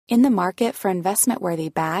In the market for investment-worthy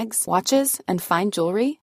bags, watches, and fine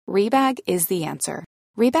jewelry, Rebag is the answer.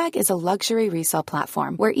 Rebag is a luxury resale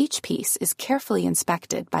platform where each piece is carefully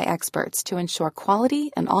inspected by experts to ensure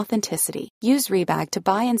quality and authenticity. Use Rebag to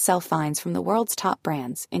buy and sell finds from the world's top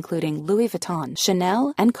brands, including Louis Vuitton,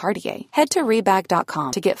 Chanel, and Cartier. Head to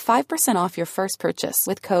Rebag.com to get 5% off your first purchase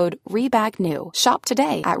with code REBAGNEW. Shop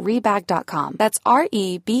today at Rebag.com. That's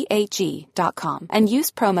REBAG.com. And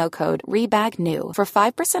use promo code REBAGNEW for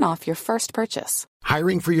 5% off your first purchase.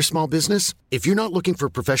 Hiring for your small business? If you're not looking for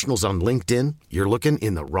professionals on LinkedIn, you're looking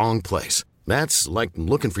in the wrong place. That's like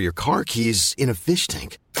looking for your car keys in a fish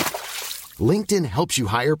tank. LinkedIn helps you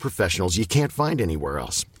hire professionals you can't find anywhere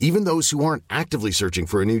else, even those who aren't actively searching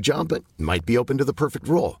for a new job but might be open to the perfect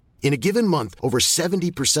role. In a given month, over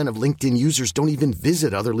 70% of LinkedIn users don't even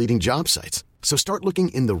visit other leading job sites. So start looking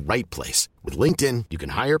in the right place. With LinkedIn, you can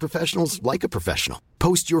hire professionals like a professional.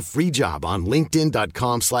 Post your free job on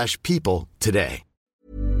linkedin.com/people today.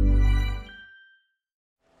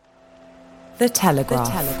 The Telegraph.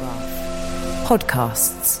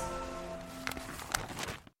 Podcasts.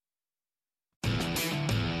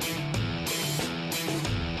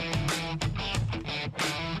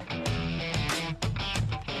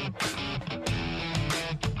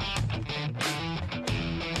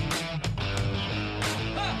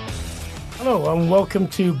 Hello and welcome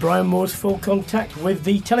to Brian Moore's Full Contact with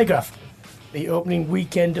The Telegraph. The opening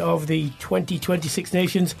weekend of the 2026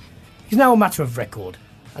 Nations is now a matter of record,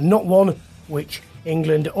 and not one which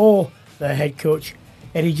England or their head coach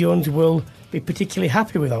Eddie Jones will be particularly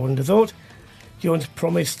happy with, I wouldn't have thought. Jones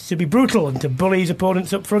promised to be brutal and to bully his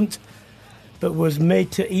opponents up front, but was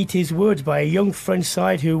made to eat his words by a young French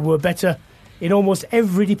side who were better in almost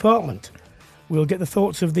every department. We'll get the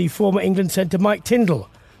thoughts of the former England centre Mike Tindall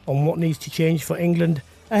on what needs to change for England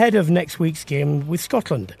ahead of next week's game with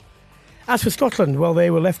Scotland. As for Scotland, well,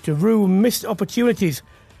 they were left to rue missed opportunities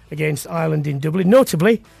against Ireland in Dublin,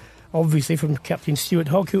 notably, obviously, from Captain Stuart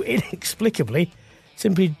Hogg, who inexplicably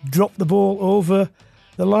simply dropped the ball over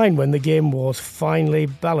the line when the game was finally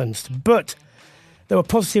balanced. But they were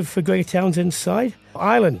positive for Gregor Townsend's side.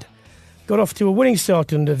 Ireland got off to a winning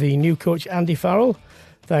start under the new coach Andy Farrell,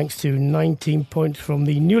 thanks to 19 points from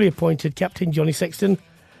the newly appointed captain Johnny Sexton.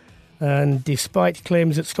 And despite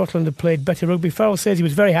claims that Scotland had played better rugby, Farrell says he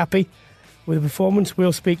was very happy with the performance.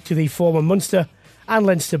 We'll speak to the former Munster and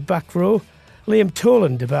Leinster back row, Liam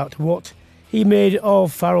Toland, about what he made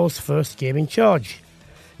of Farrell's first game in charge.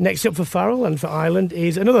 Next up for Farrell and for Ireland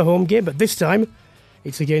is another home game, but this time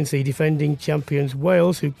it's against the defending champions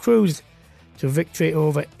Wales, who cruised to victory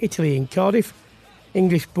over Italy in Cardiff.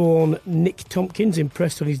 English-born Nick Tompkins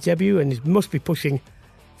impressed on his debut and must be pushing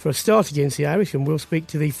for a start against the Irish, and we'll speak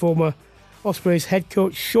to the former Ospreys head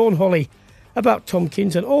coach Sean Holley about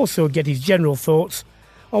Tompkins and also get his general thoughts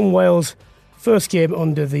on Wales' first game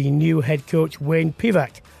under the new head coach Wayne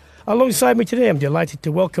Pivac. Alongside me today, I'm delighted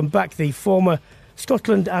to welcome back the former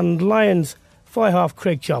Scotland and Lions fly-half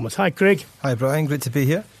Craig Chalmers. Hi, Craig. Hi, Brian. Great to be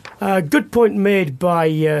here. Good point made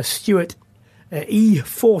by Stuart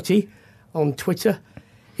E40 on Twitter.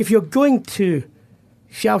 If you're going to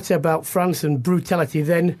shout about France and brutality,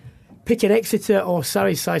 then pick an Exeter or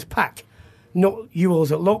Surrey-sized pack, not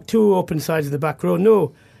Ewells at lock, two open sides of the back row,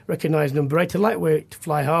 no recognised number 8, a lightweight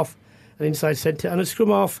fly-half, an inside centre, and a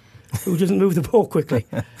scrum-half who doesn't move the ball quickly.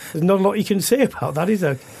 There's not a lot you can say about that, is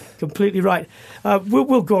there? Completely right.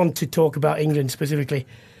 We'll go on to talk about England specifically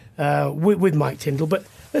with Mike Tindall, but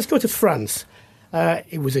let's go to France.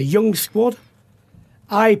 It was a young squad.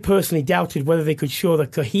 I personally doubted whether they could show the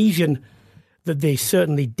cohesion that they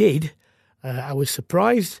certainly did. I was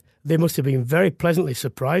surprised. They must have been very pleasantly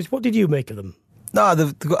surprised. What did you make of them? No,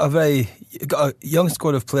 they've got a young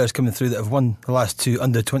squad of players coming through that have won the last two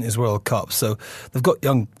under-20s World Cups, so they've got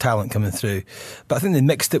young talent coming through. But I think they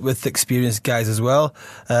mixed it with experienced guys as well.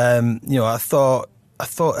 I thought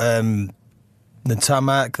the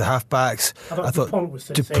tarmac, the halfbacks. I thought Dupont was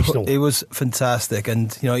sensational. He was fantastic,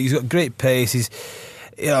 and he's got great pace. He's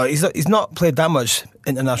not played that much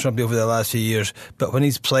international rugby over the last few years, but when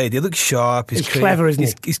he's played, he looks sharp. He's clever, isn't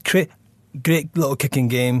he? He's great little kicking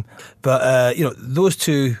game. But those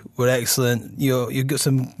two were excellent. You've got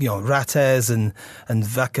some Rates and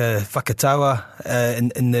Vakatawa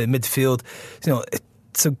in the midfield.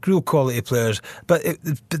 It's a real quality players. But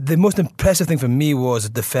the most impressive thing for me was the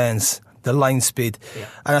defence. The line speed. Yeah.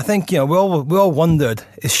 And I think, we all wondered,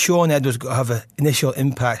 is Sean Edwards going to have an initial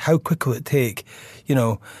impact? How quick will it take?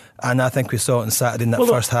 And I think we saw it on Saturday in that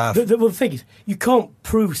first half. The thing is, you can't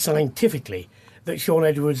prove scientifically that Sean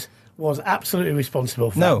Edwards was absolutely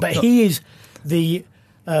responsible for that. But he is the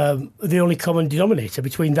the only common denominator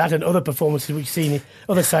between that and other performances we've seen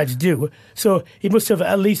other sides do. So he must have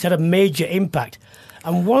at least had a major impact.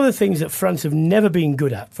 And one of the things that France have never been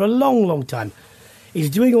good at for a long, long time is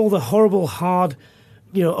doing all the horrible, hard,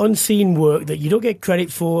 unseen work that you don't get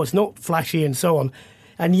credit for. It's not flashy and so on.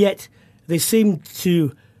 And yet they seem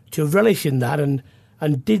to relish in that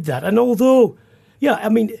and did that. And although,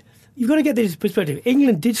 you've got to get this perspective.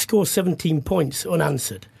 England did score 17 points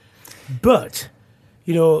unanswered. But,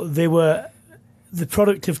 they were the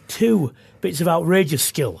product of 2 bits of outrageous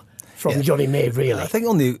skill from Johnny May, really. I think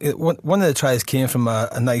only one of the tries came from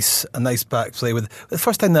a nice back play with the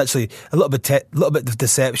first time actually a little bit of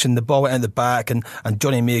deception. The ball went out the back and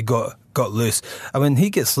Johnny May got loose. And when he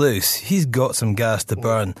gets loose, he's got some gas to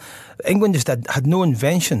burn. England just had no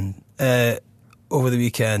invention over the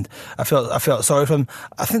weekend. I felt sorry for him.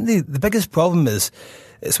 I think the biggest problem is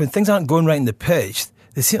when things aren't going right in the pitch.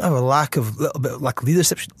 They seem to have a little bit of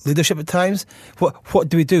leadership at times. What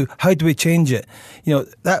do we do? How do we change it?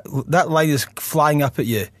 That line is flying up at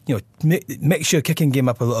you. Mix your kicking game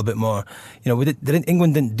up a little bit more.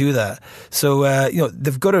 England didn't do that. So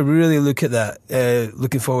they've got to really look at that.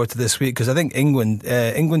 Looking forward to this week because I think England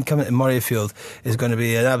coming to Murrayfield is going to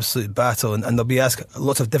be an absolute battle, and they'll be asked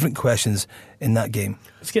lots of different questions in that game.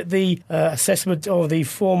 Let's get the assessment of the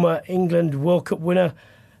former England World Cup winner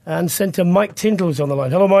and centre Mike Tyndall's on the line.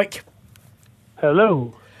 Hello, Mike.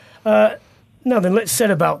 Hello. Now then, let's set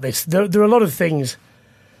about this. There are a lot of things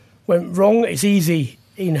went wrong. It's easy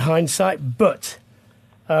in hindsight, but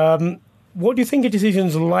what do you think of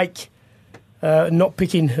decisions like not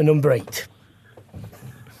picking a number 8?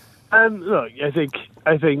 Look, I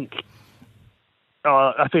think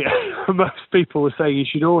most people were saying you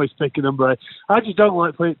should always pick a number 8. I just don't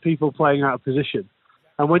like people playing out of position.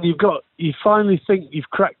 And when you finally think you've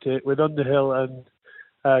cracked it with Underhill and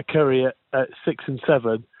Curry at 6 and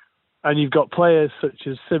 7, and you've got players such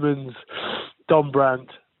as Simmons, Don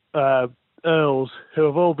Brandt, Earls, who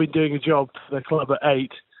have all been doing a job for their club at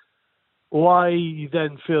 8, why you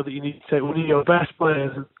then feel that you need to take one of your best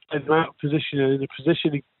players and out of position and in a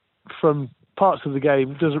position from parts of the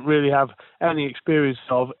game doesn't really have any experience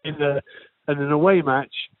of in an away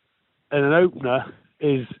match and an opener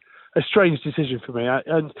is a strange decision for me.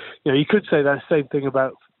 And you could say that same thing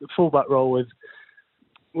about the fullback role with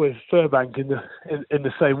Furbank in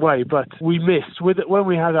the same way. But we missed when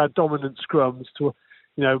we had our dominant scrums to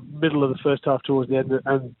middle of the first half towards the end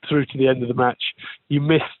and through to the end of the match. You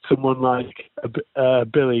missed someone like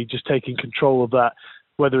Billy just taking control of that,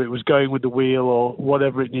 whether it was going with the wheel or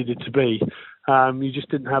whatever it needed to be. You just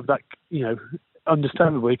didn't have that.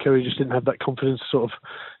 Understandably, Curry just didn't have that confidence to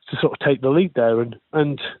sort of take the lead there,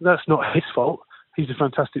 and that's not his fault. He's a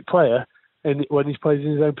fantastic player, and when he's playing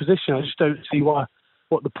in his own position, I just don't see what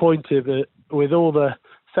the point of it with all the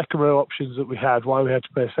second row options that we had. Why we had to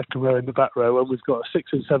play a second row in the back row, and we've got a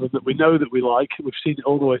 6 and 7 that we know that we like. We've seen it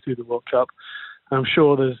all the way through the World Cup. I'm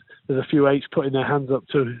sure there's a few 8s putting their hands up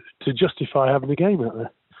to justify having a game out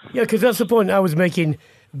there. Yeah, because that's the point I was making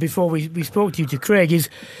before we spoke to Craig, is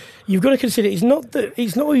you've got to consider it's not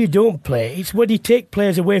where you don't play, it's when you take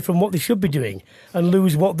players away from what they should be doing and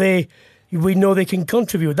lose what we know they can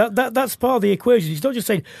contribute. That's part of the equation. It's not just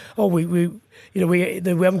saying, we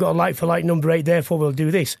haven't got a like for like number 8, therefore we'll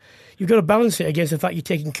do this. You've got to balance it against the fact you're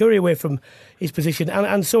taking Curry away from his position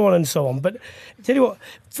and so on and so on. But tell you what,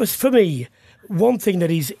 for me, one thing that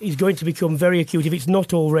is going to become very acute, if it's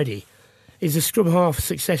not already, is the scrum half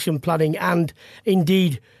succession planning and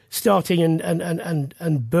indeed starting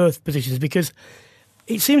and birth positions, because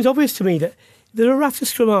it seems obvious to me that there are raft of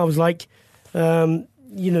scrum halves like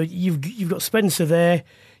you've got Spencer there,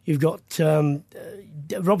 you've got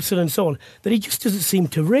Robson and so on, that he just doesn't seem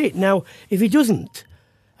to rate. Now, if he doesn't,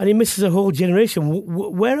 and he misses a whole generation,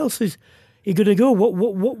 where else is he going to go?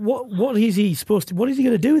 What is he supposed to? What is he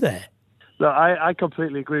going to do there? No, I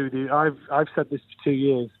completely agree with you. I've said this for 2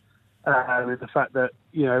 years. With the fact that,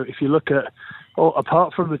 if you look at,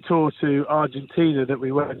 apart from the tour to Argentina that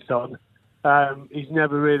we went on, he's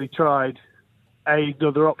never really tried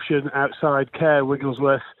another option outside Kerr,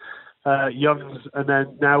 Wigglesworth, Youngs, and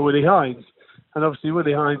then now Willie Hines. And obviously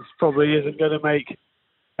Willie Hines probably isn't going to make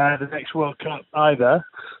the next World Cup either.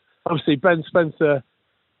 Obviously Ben Spencer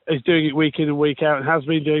is doing it week in and week out and has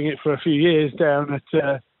been doing it for a few years down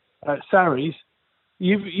at Sarries.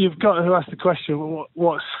 You've got to ask the question,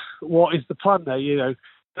 what is the plan there?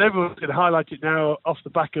 Everyone's going to highlight it now off the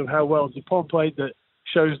back of how well Dupont played. That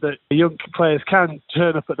shows that young players can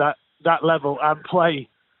turn up at that level and play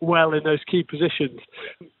well in those key positions.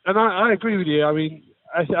 And I agree with you. I mean,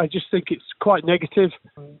 I just think it's quite negative.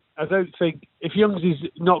 I don't think, if Youngs is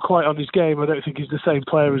not quite on his game, I don't think he's the same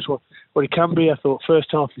player as what he can be. I thought first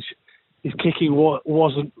half his kicking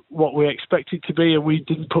wasn't what we expected to be, and we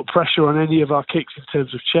didn't put pressure on any of our kicks in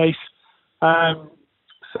terms of chase.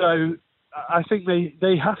 So I think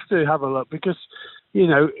they have to have a look, because, you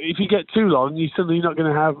know, if you get too long, you're suddenly not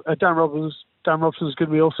going to have Dan Robson's going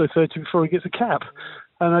to be also 30 before he gets a cap,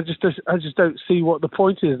 and I just don't see what the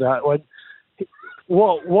point is of that when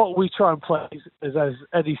what we try and play is, as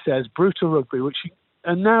Eddie says, brutal rugby,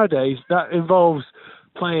 and nowadays that involves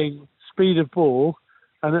playing speed of ball,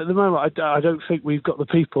 and at the moment I don't think we've got the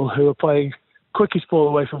people who are playing quickest ball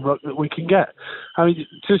away from ruck that we can get. I mean,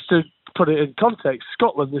 just to put it in context,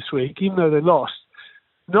 Scotland this week, even though they lost,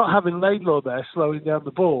 not having Laidlaw there slowing down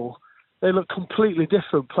the ball, they looked completely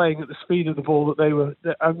different playing at the speed of the ball that they were,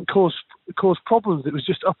 and caused problems. It was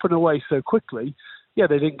just up and away so quickly. Yeah,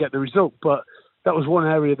 they didn't get the result, but that was one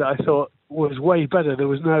area that I thought was way better. There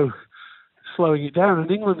was no slowing it down, and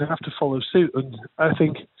England have to follow suit. And I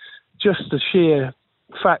think just the sheer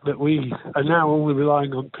fact that we are now only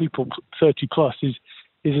relying on people 30 plus is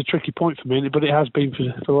a tricky point for me, but it has been for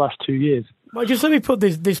the last 2 years. Well, just let me put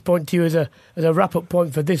this point to you as a wrap-up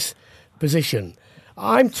point for this position.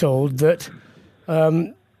 I'm told that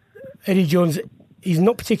Eddie Jones is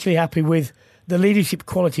not particularly happy with the leadership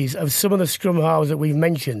qualities of some of the scrum halves that we've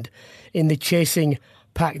mentioned in the chasing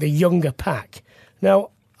pack, the younger pack. Now,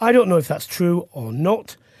 I don't know if that's true or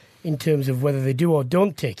not in terms of whether they do or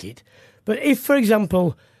don't take it, but if, for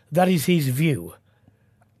example, that is his view,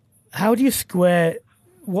 how do you square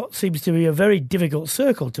what seems to be a very difficult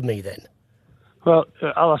circle to me then? Well,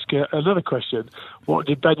 I'll ask you another question. What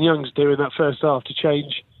did Ben Youngs do in that first half to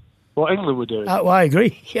change what England were doing? Well, I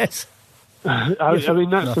agree, yes. I mean,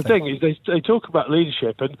 that's the thing, is they talk about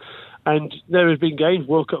leadership, and there have been games,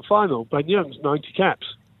 World Cup final, Ben Youngs, 90 caps.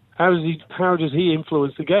 How does he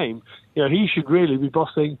influence the game? You know, he should really be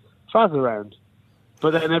bossing Faz around.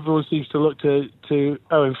 But then everyone seems to look to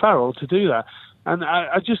Owen Farrell to do that. And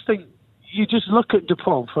I just think, you just look at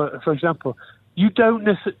Dupont, for example,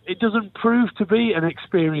 it doesn't prove to be an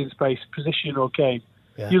experience-based position or game.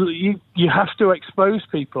 Yeah. You have to expose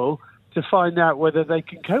people to find out whether they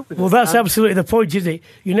can cope with it. Well, that's absolutely the point, isn't it?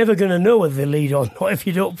 You're never going to know whether they lead or not if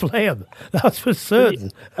you don't play them. That's for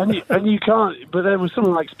certain. And you can't. But then with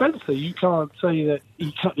someone like Spencer, you can't say that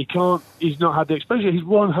he can't. He's not had the exposure. He's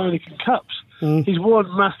won Heineken Cups. He's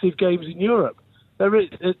won massive games in Europe.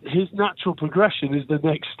 His natural progression is the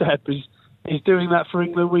next step. Is doing that for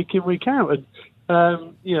England week in, week out.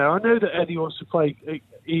 And you know, I know that Eddie wants to play.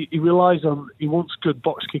 He relies on. He wants good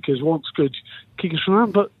box kickers, wants good kickers from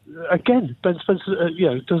around. But again, Ben Spencer,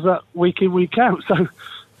 does that week in, week out. So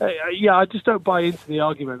I just don't buy into the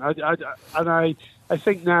argument. I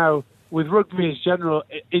think now with rugby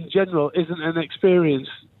in general isn't an experience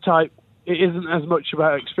type. It isn't as much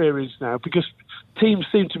about experience now, because teams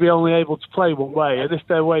seem to be only able to play one way, and if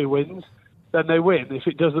their way wins, then they win. If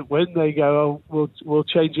it doesn't win, they go, "Oh, we'll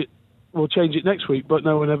change it. We'll change it next week." But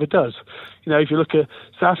no one ever does. You know, if you look at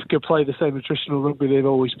South Africa, play the same attritional rugby they've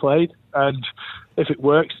always played, and if it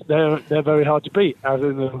works, they're very hard to beat, as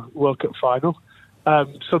in the World Cup final.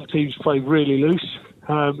 Some teams play really loose.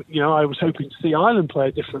 I was hoping to see Ireland play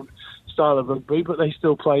a different style of rugby, but they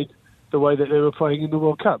still played the way that they were playing in the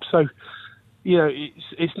World Cup. So, you know,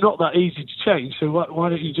 it's not that easy to change. So why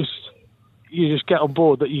don't you just get on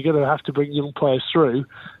board that you're going to have to bring young players through?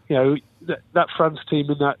 You know, that France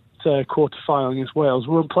team in that quarter-final against Wales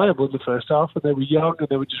were unplayable in the first half, and they were young, and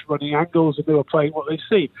they were just running angles, and they were playing what they'd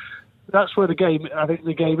seen. That's where I think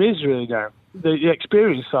the game is really now. The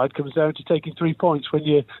experience side comes down to taking 3 points when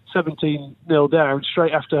you're 17-0 down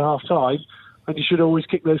straight after half-time, and you should always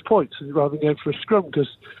kick those points rather than going for a scrum, because,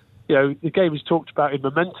 you know, the game is talked about in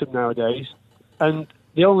momentum nowadays, and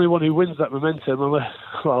the only one who wins that momentum,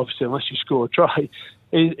 unless you score a try,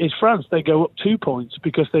 is France. They go up 2 points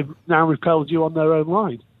because they've now repelled you on their own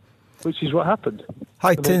line, which is what happened.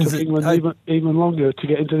 Hi, and Tins. It took England even longer to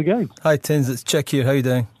get into the game. Hi, Tins. It's Chick here. How you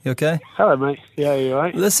doing? You okay? Hello, mate. Yeah, you all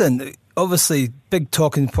right? Listen, obviously, big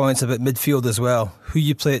talking points about midfield as well. Who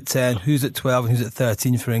you play at 10, who's at 12, and who's at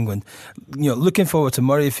 13 for England. You know, looking forward to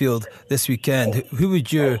Murrayfield this weekend, who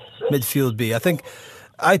would your midfield be? I think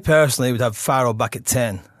I personally would have Farrell back at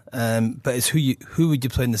 10, but it's who would you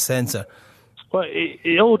play in the centre? Well,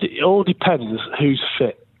 it all depends who's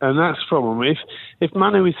fit. And that's the problem. If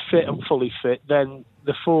Manu is fit and fully fit, then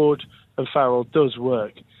the Ford and Farrell does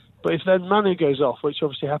work. But if then Manu goes off, which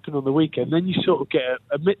obviously happened on the weekend, then you sort of get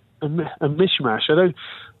a mishmash.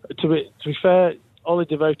 To be fair, Ollie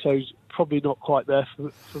Devoto's probably not quite there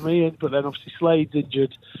for me, but then obviously Slade's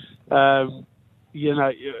injured. you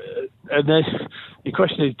know, and then the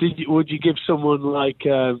question is, would you give someone like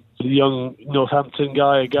the young Northampton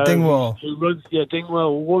guy a go? Dingwall.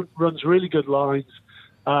 Dingwall runs really good lines,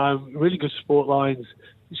 really good support lines.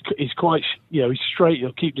 He's quite, he's straight.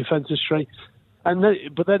 He'll keep defences straight,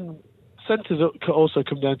 but then centres also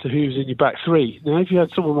come down to who's in your back three. Now, if you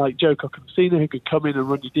had someone like Joe Cockensina who could come in and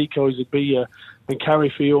run your decoys and carry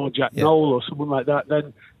for you, or Jack Knoll or someone like that,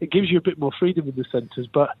 then it gives you a bit more freedom in the centres.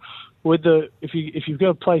 But if you're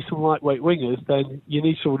going to play some lightweight wingers, then you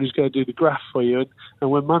need someone who's going to do the graft for you.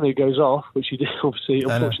 And when Manu goes off, which he did,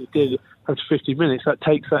 unfortunately did after 50 minutes, that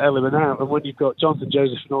takes that element out. And when you've got Jonathan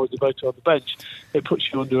Joseph and Ollie Devoto on the bench, it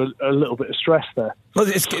puts you under a little bit of stress there. Well,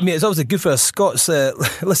 it's obviously good for us Scots.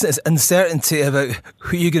 Listen, it's uncertainty about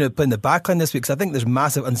who you're going to play in the backline this week, because I think there's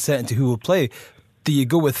massive uncertainty who will play. Do you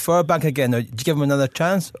go with Furbank again, or do you give him another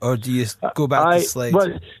chance, or do you go back to Slade?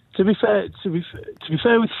 Well, to be fair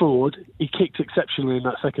with Ford, he kicked exceptionally in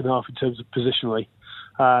that second half in terms of positionally,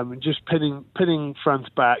 just pinning France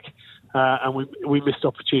back, and we missed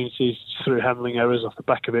opportunities through handling errors off the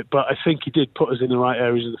back of it. But I think he did put us in the right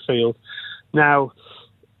areas of the field. Now,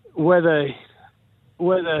 whether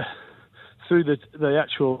through the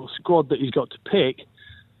actual squad that he's got to pick,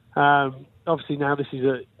 obviously now this is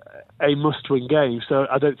a must-win game, so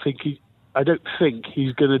I don't think he's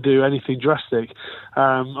going to do anything drastic.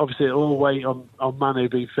 Obviously, it'll all wait on Manu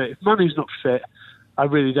being fit. If Manu's not fit, I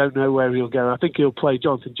really don't know where he'll go. I think he'll play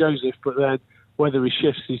Jonathan Joseph, but then whether he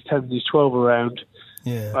shifts his 10 and his 12 around,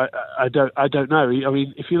 I don't know. I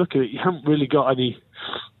mean, if you look at it, you haven't really got any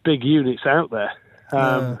big units out there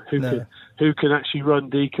who can actually run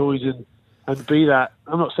decoys and be that.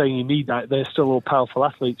 I'm not saying you need that; they're still all powerful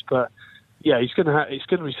athletes, but yeah, it's going to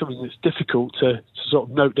be something that's difficult to sort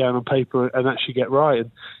of note down on paper and actually get right. And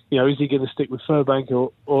is he going to stick with Furbank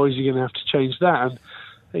or is he going to have to change that?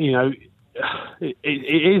 And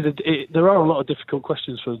there are a lot of difficult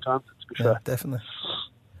questions for him to answer, to be fair. Definitely.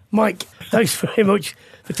 Mike, thanks very much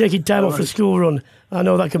for taking time off the school run. I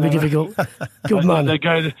know that can be difficult. Good man. They're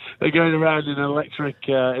going around in an electric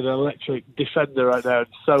Defender right now.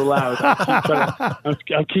 It's so loud.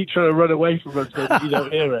 I keep trying to run away from them so that you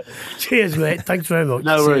don't hear it. Cheers, mate. Thanks very much.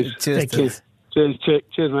 No worries. Cheers,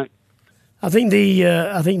 mate. I think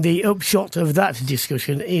the upshot of that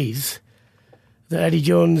discussion is that Eddie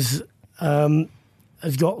Jones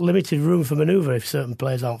has got limited room for manoeuvre if certain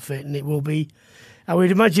players aren't fit, and it will be. I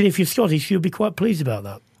would imagine if you're Scottish, you'll be quite pleased about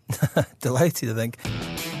that. Delighted, I think.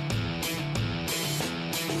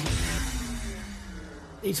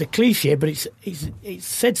 It's a cliche, but it's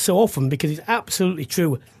said so often because it's absolutely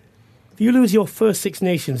true. If you lose your first Six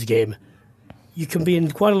Nations game, you can be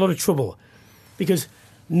in quite a lot of trouble, because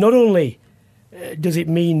not only does it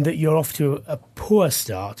mean that you're off to a poor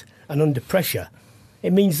start and under pressure,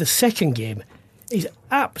 it means the second game is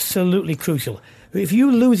absolutely crucial. If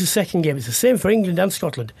you lose the second game, it's the same for England and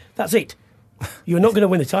Scotland. That's it. You're not going to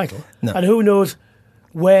win the title. No. And who knows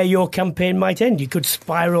where your campaign might end. You could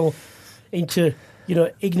spiral into,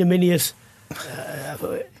 ignominious,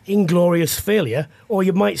 inglorious failure, or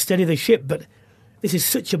you might steady the ship. But this is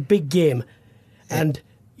such a big game. And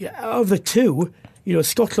out of the two,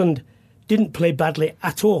 Scotland didn't play badly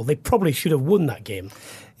at all. They probably should have won that game.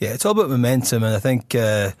 Yeah, it's all about momentum, and I think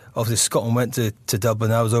obviously Scotland went to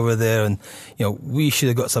Dublin. I was over there, and we should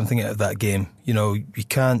have got something out of that game. You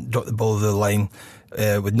can't drop the ball over the line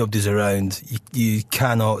with nobody's around. You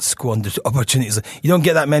cannot squander opportunities. You don't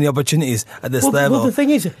get that many opportunities at this level. Well, the thing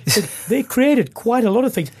is, they created quite a lot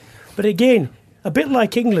of things, but again, a bit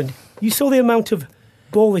like England, you saw the amount of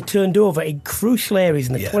ball they turned over in crucial areas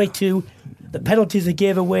in the 22. The penalties they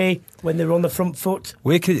gave away when they were on the front foot.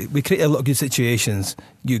 We created a lot of good situations.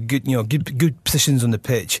 Good positions on the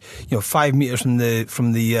pitch. 5 metres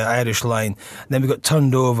from the Irish line. And then we got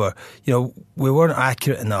turned over. We weren't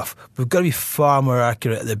accurate enough. We've got to be far more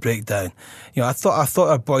accurate at the breakdown. I thought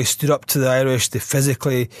our boys stood up to the Irish. They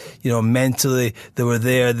physically, mentally, they were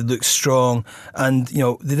there. They looked strong, and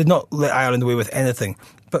they did not let Ireland away with anything.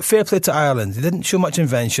 But fair play to Ireland. They didn't show much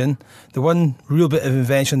invention. The one real bit of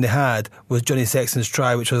invention they had was Johnny Sexton's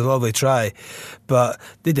try, which was a lovely try. But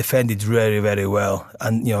they defended very, very well.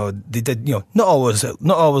 And, they did, not always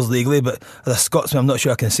legally, but as a Scotsman, I'm not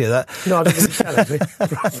sure I can say that. No, I don't think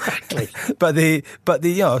frankly. But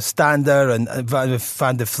the Stander and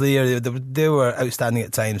Van de Fleer, they were outstanding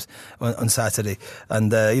at times on Saturday.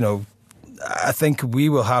 And, I think we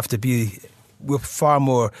will have to be... We're far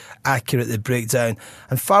more accurate at the breakdown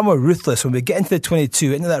and far more ruthless when we get into the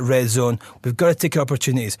 22, into that red zone. We've got to take our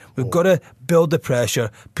opportunities. We've got to build the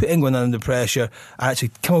pressure, put England under pressure, and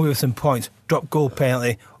actually come away with some points, drop goal,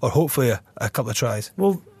 penalty, or hopefully a couple of tries.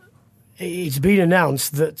 Well, it's been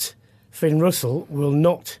announced that Finn Russell will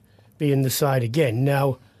not be in the side again.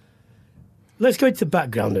 Now, let's go into the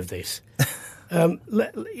background of this.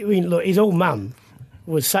 Look, his old man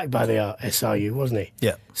was sacked by the SRU, wasn't he?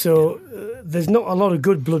 Yeah. So there's not a lot of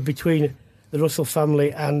good blood between the Russell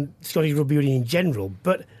family and Scottish rugby union in general.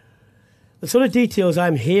 But the sort of details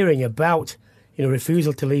I'm hearing about,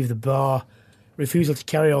 refusal to leave the bar, refusal to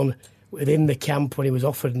carry on within the camp when he was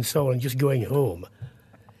offered and so on, and just going home,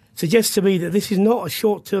 suggests to me that this is not a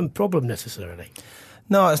short-term problem necessarily.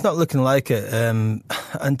 No, it's not looking like it. And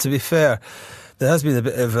to be fair, there has been a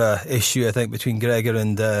bit of an issue, I think, between Gregor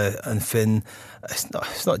and Finn.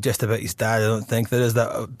 It's not just about his dad, I don't think. There is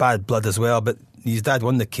that bad blood as well, but his dad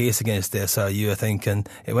won the case against the SRU, I think, and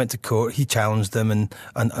it went to court. He challenged them and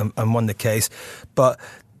won the case. But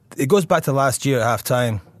it goes back to last year at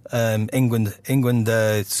half-time. England,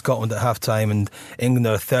 Scotland at half-time, and England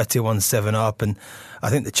are 31-7 up. And I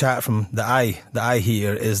think the chat from the eye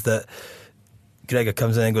here is that Gregor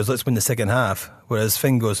comes in and goes, let's win the second half, whereas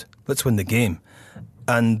Finn goes, let's win the game.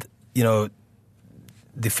 And,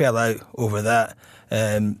 they fell out over that.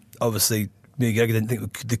 Obviously, maybe Gregor didn't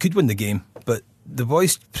think they could win the game, but the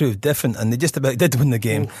boys proved different, and they just about did win the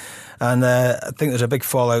game. And I think there's a big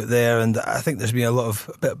fallout there, and I think there's been a lot of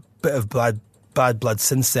bit of bad blood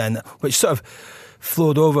since then, which sort of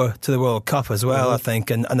flowed over to the World Cup as well, I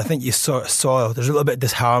think. And I think you sort of saw there's a little bit of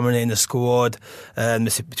disharmony in the squad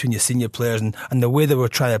between your senior players and the way they were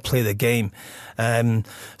trying to play the game. I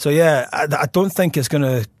don't think it's going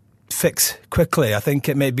to fix quickly. I think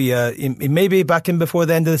it may be back in before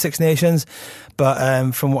the end of the Six Nations,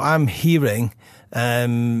 but from what I'm hearing,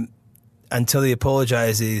 until he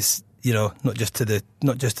apologises, not just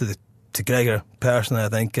to Gregor personally, I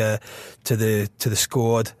think to the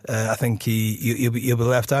squad, I think he'll be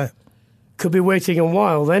left out. Could be waiting a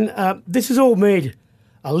while then. This is all made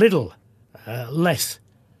a little less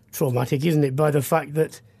traumatic, isn't it, by the fact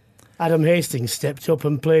that Adam Hastings stepped up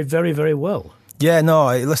and played very, very well. Yeah, no,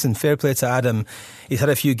 listen, fair play to Adam. He's had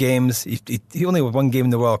a few games. He only won one game in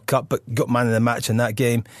the World Cup, but got man of the match in that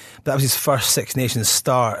game. But that was his first Six Nations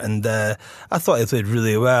start, and I thought he played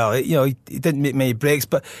really well. He didn't make many breaks,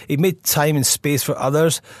 but he made time and space for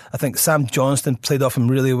others. I think Sam Johnston played off him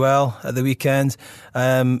really well at the weekend.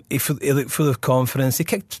 He looked full of confidence. He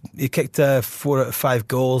kicked 4 out of 5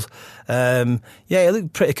 goals. He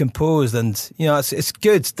looked pretty composed, and it's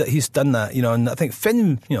good that he's done that. And I think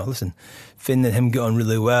Finn, Finn and him get on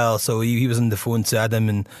really well, so he was on the phone to Adam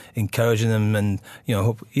and encouraging him, and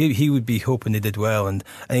he would be hoping they did well, and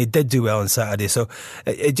he did do well on Saturday. So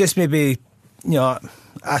it just maybe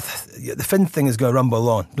the Finn thing is going to rumble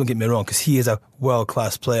on. Don't get me wrong, because he is a world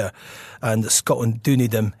class player, and Scotland do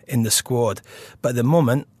need him in the squad. But at the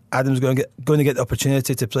moment, Adam's going to get the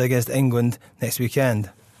opportunity to play against England next weekend.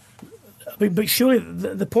 But surely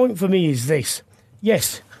the point for me is this: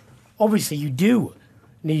 yes, obviously you do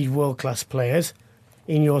need world-class players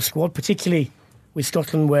in your squad, particularly with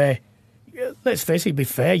Scotland where, let's face it, be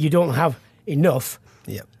fair, you don't have enough.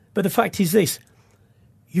 Yep. But the fact is this: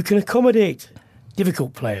 you can accommodate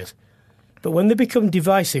difficult players, but when they become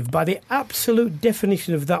divisive, by the absolute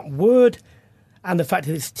definition of that word and the fact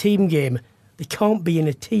that it's a team game, they can't be in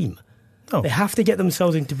a team. Oh. They have to get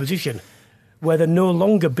themselves into a position where they're no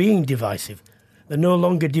longer being divisive. They're no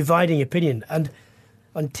longer dividing opinion. And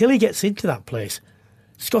until he gets into that place,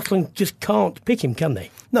 Scotland just can't pick him, can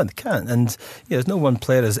they? No, they can't. And there's no one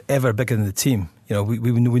player is ever bigger than the team.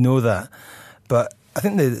 We know that. But I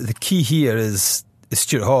think the key here is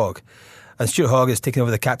Stuart Hogg. And Stuart Hogg is taking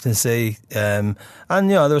over the captaincy. And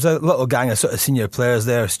there was a little gang of sort of senior players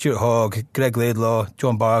there: Stuart Hogg, Greg Laidlaw,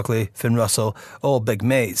 John Barclay, Finn Russell, all big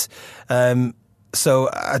mates. So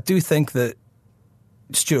I do think that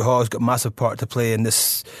Stuart Hogg's got a massive part to play in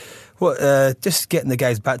this. Just getting the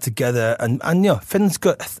guys back together, and Finn's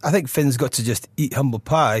got to just eat humble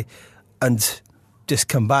pie and just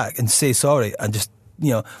come back and say sorry, and just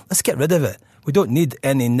let's get rid of it. We don't need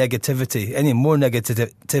any more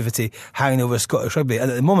negativity hanging over Scottish rugby.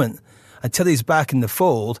 And at the moment, until he's back in the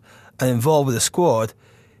fold and involved with the squad,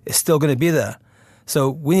 it's still going to be there. So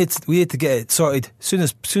we need to get it sorted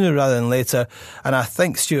sooner rather than later, and I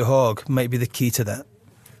think Stuart Hogg might be the key to that.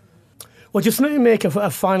 Well, just let me make a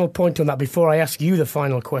final point on that before I ask you the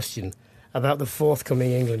final question about the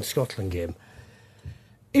forthcoming England-Scotland game.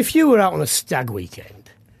 If you were out on a stag weekend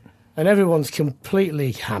and everyone's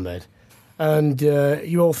completely hammered and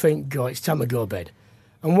you all think, God, it's time to go to bed,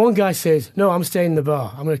 and one guy says, no, I'm staying in the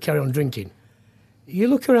bar, I'm going to carry on drinking, you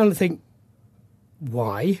look around and think,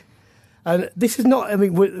 why? And this is not,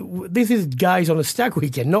 this is guys on a stag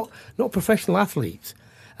weekend, not professional athletes.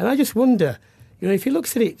 And I just wonder, if he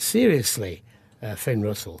looks at it seriously, Finn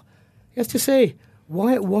Russell, he has to say,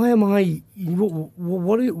 why am I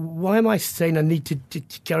saying I need to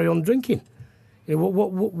carry on drinking?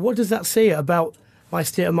 What does that say about my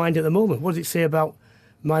state of mind at the moment? What does it say about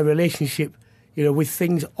my relationship, with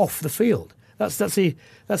things off the field? That's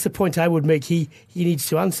the point I would make. He needs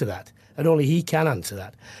to answer that, and only he can answer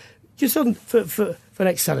that. Just on for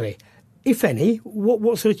next Saturday, if any,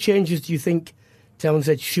 what sort of changes do you think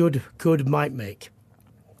Townsend might make?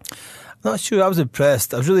 I'm not sure. I was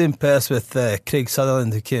impressed. I was really impressed with Craig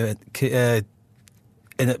Sutherland, who came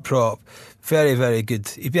in at prop. Very, very good.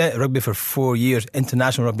 He'd been at rugby for 4 years,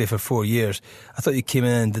 international rugby for 4 years. I thought he came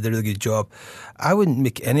in and did a really good job. I wouldn't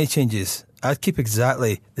make any changes. I'd keep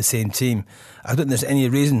exactly the same team. I don't think there's any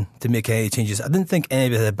reason to make any changes. I didn't think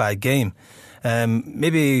anybody had a bad game.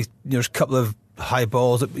 Maybe there's a couple of high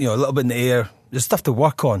balls, a little bit in the air. There's stuff to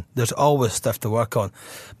work on. There's always stuff to work on.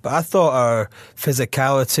 But I thought our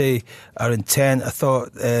physicality, our intent, I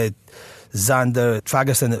thought Xander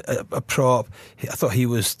Fagerson, a prop, I thought he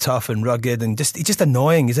was tough and rugged and he's just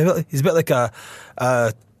annoying. He's a bit like a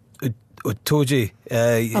Otoji.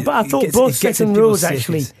 But I thought both second rows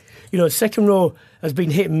actually, second row has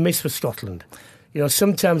been hit and miss for Scotland.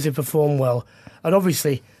 Sometimes they perform well. And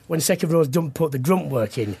obviously, when second rows don't put the grunt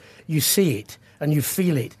work in, you see it and you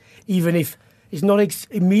feel it, even if it's not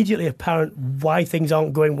immediately apparent why things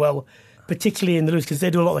aren't going well, particularly in the loose, because they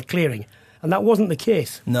do a lot of clearing. And that wasn't the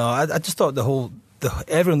case. No, I just thought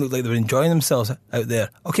everyone looked like they were enjoying themselves out there.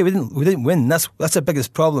 Okay, we didn't win. That's the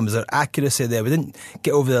biggest problem, is our accuracy there. We didn't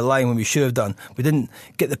get over the line when we should have done. We didn't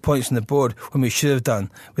get the points on the board when we should have done.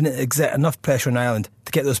 We didn't exert enough pressure on Ireland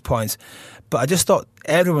to get those points. But I just thought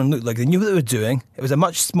everyone looked like they knew what they were doing. It was a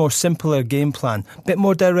much more simpler game plan, a bit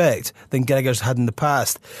more direct than Gregor's had in the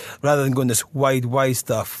past, rather than going this wide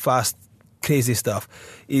stuff, fast, crazy stuff.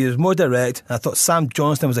 He was more direct, and I thought Sam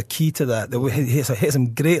Johnston was a key to that. He hit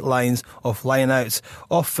some great lines off line-outs,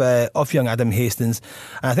 off young Adam Hastings,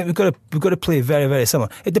 and I think we've got to play very, very similar.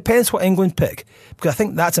 It depends what England pick, because I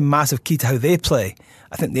think that's a massive key to how they play.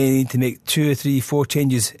 I think they need to make 2 or 3, 4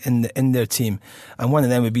 changes in their team, and one of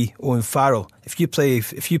them would be Owen Farrell. If you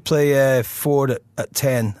play forward at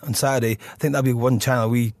 10 on Saturday, I think that'll be one channel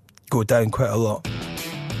we go down quite a lot.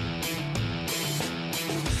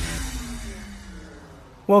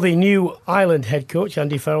 Well, the new Ireland head coach,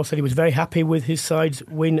 Andy Farrell, said he was very happy with his side's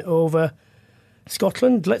win over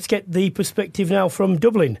Scotland. Let's get the perspective now from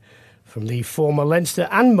Dublin, from the former Leinster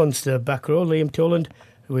and Munster back row, Liam Toland,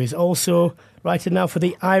 who is also writing now for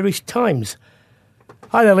the Irish Times.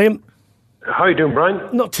 Hi there, Liam. How you doing,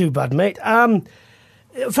 Brian? Not too bad, mate.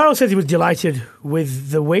 Farrell said he was delighted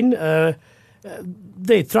with the win.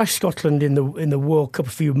 They thrashed Scotland in the World Cup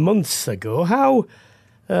a few months ago.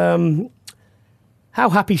 How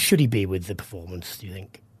happy should he be with the performance, do you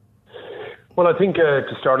think? Well, I think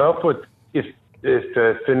to start off with, if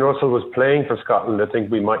Finn Russell was playing for Scotland, I think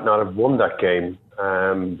we might not have won that game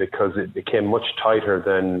because it became much tighter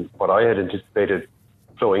than what I had anticipated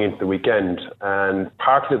flowing into the weekend. And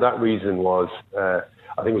partly that reason was, I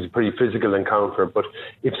think it was a pretty physical encounter. But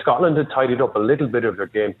if Scotland had tidied up a little bit of their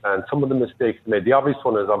game plan, some of the mistakes made, the obvious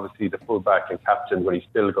one is obviously the fullback and captain when he's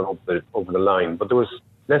still gone over the line. But there was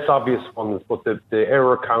less obvious ones, but the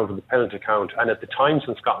error count and the penalty count, and at the times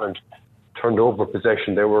when Scotland turned over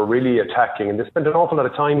possession, they were really attacking, and they spent an awful lot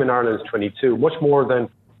of time in Ireland's 22, much more than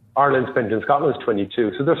Ireland spent in Scotland's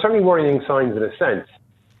 22. So there's certainly worrying signs in a sense.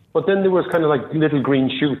 But then there was kind of like little green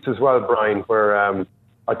shoots as well, Brian, where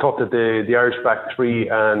I thought that the Irish back three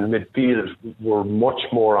and midfield were much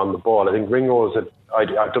more on the ball. I think Ringo's, I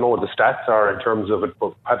don't know what the stats are in terms of it,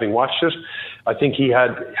 but having watched it, I think he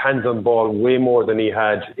had hands on ball way more than he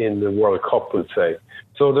had in the World Cup, would say.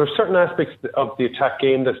 So there are certain aspects of the attack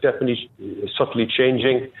game that's definitely subtly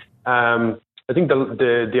changing. I think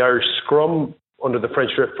the Irish scrum under the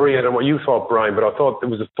French referee, I don't know what you thought, Brian, but I thought there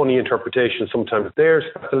was a funny interpretation sometimes there.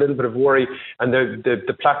 So that's a little bit of worry. And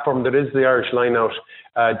the platform that is the Irish line-out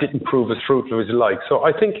didn't prove as fruitful as you like. So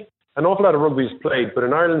I think an awful lot of rugby is played, but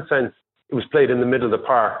in Ireland's sense, it was played in the middle of the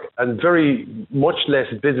park and very much less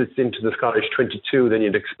visits into the Scottish 22 than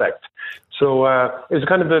you'd expect. So it was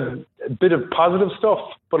kind of a bit of positive stuff,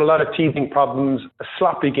 but a lot of teething problems, a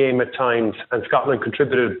sloppy game at times, and Scotland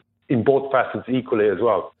contributed in both facets equally as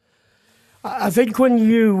well. I think when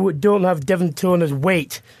you don't have Devon Toner's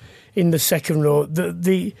weight in the second row,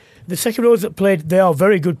 the second rows that played, they are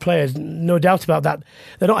very good players, no doubt about that.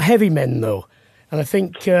 They're not heavy men, though. And I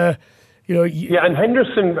think, and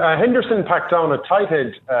Henderson packed down a tight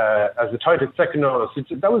head as a tight head second row. So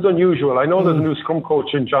that was unusual. I know there's a new scrum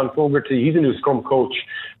coach in John Fogarty. He's a new scrum coach.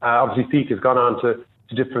 Obviously, Peake has gone on to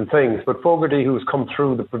to different things. But Fogarty, who's come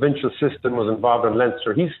through the provincial system, was involved in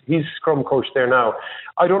Leinster. He's scrum coach there now.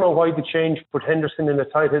 I don't know why the change put Henderson in a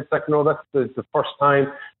tight head second row. That's the first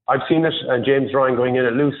time I've seen it, and James Ryan going in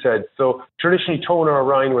at loose head. So traditionally, Toner or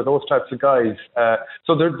Ryan were those types of guys.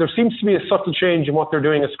 So there seems to be a subtle change in what they're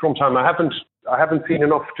doing at scrum time. I haven't seen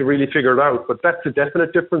enough to really figure it out, but that's a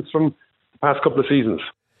definite difference from the past couple of seasons.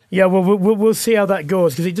 Yeah, well, we'll see how that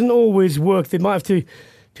goes, because it doesn't always work. They might have to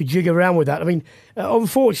jig around with that. I mean,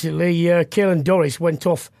 unfortunately, Caelan Doris went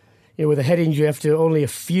off with a head injury after only a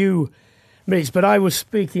few minutes. But I was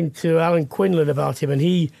speaking to Alan Quinlan about him, and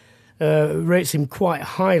he rates him quite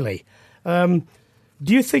highly. Do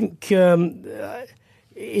you think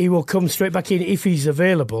he will come straight back in if he's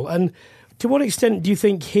available? And to what extent do you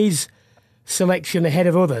think his selection ahead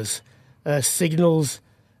of others signals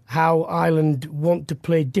how Ireland want to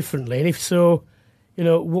play differently? And if so,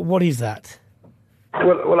 what is that?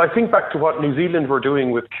 Well, I think back to what New Zealand were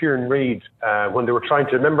doing with Kieran Reid when they were trying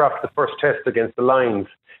to, remember after the first test against the Lions,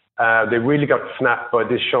 they really got snapped by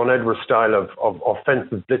this Sean Edwards style of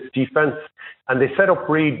offensive blitz defence. And they set up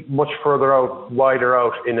Reid much further out, wider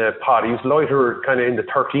out in a pod. He was lighter kind of in the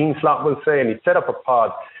 13 slot, we'll say, and he set up a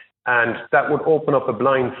pod. And that would open up a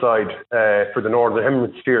blind side for the Northern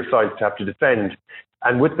Hemisphere sides to have to defend.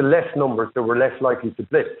 And with the less numbers, they were less likely to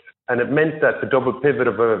blitz. And it meant that the double pivot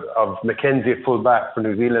of McKenzie at full back for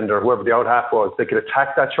New Zealand, or whoever the out half was, they could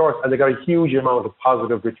attack that short, and they got a huge amount of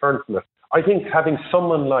positive return from it. I think having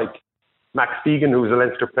someone like Max Deegan, who's a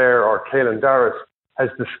Leinster player, or Caelan Doris, has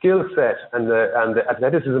the skill set and the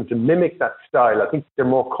athleticism to mimic that style. I think they're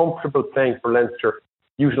more comfortable playing for Leinster,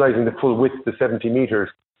 utilising the full width, the 70 metres,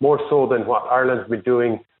 more so than what Ireland's been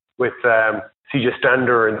doing with CJ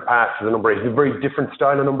Stander in the past as a number 8. He's a very different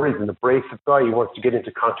style of number 8. He's an abrasive guy. He wants to get into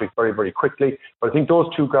contact very, very quickly. But I think those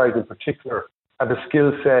two guys in particular have a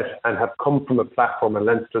skill set and have come from a platform in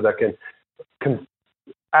Leinster that can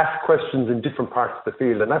ask questions in different parts of the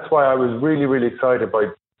field. And that's why I was really, really excited by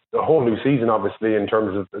the whole new season, obviously, in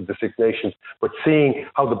terms of the Six Nations, but seeing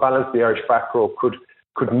how the balance of the Irish back row could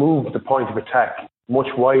move the point of attack much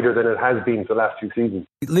wider than it has been for the last 2 seasons.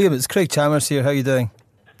 Liam, it's Craig Chalmers here. How are you doing?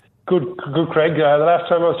 Good, Craig. The last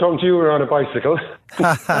time I was talking to you, we were on a bicycle.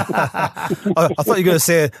 I thought you were going to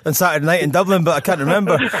say on Saturday night in Dublin, but I can't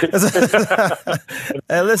remember.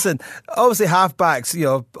 Listen, obviously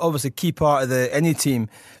halfbacks, obviously key part of any team.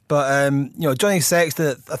 But Johnny Sexton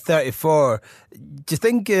at 34, do you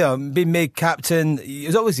think being made captain?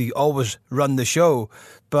 He's obviously always run the show,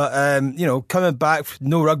 but coming back,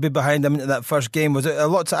 no rugby behind him into that first game, was it a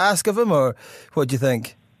lot to ask of him, or what do you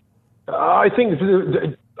think?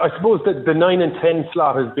 I suppose that the 9 and 10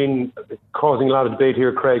 slot has been causing a lot of debate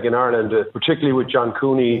here, Craig, in Ireland, particularly with John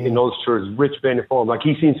Cooney in Ulster's rich vein of form. Like,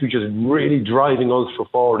 he seems to be just really driving Ulster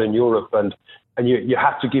forward in Europe, and you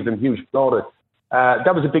have to give him huge plaudits.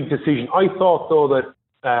 That was a big decision. I thought, though,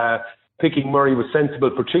 that picking Murray was sensible,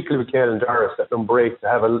 particularly with Caelan Doris at number 8, to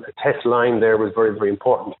have a test line there was very, very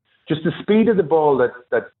important. Just the speed of the ball that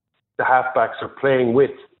the halfbacks are playing with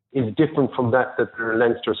is different from that they're in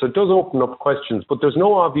Leinster. So it does open up questions, but there's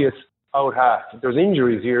no obvious out half. There's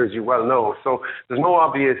injuries here, as you well know. So there's no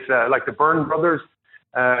obvious, like the Byrne brothers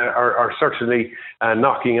are certainly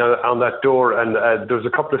knocking on that door. And there's a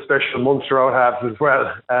couple of special Munster out halves as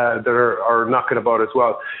well that are knocking about as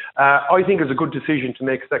well. I think it's a good decision to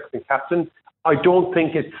make Sexton captain. I don't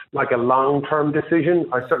think it's like a long-term decision.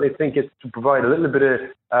 I certainly think it's to provide a little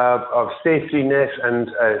bit of safety net and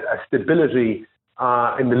a stability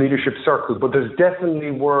in the leadership circle, but there's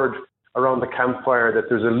definitely word around the campfire that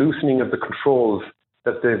there's a loosening of the controls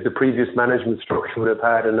that the previous management structure would have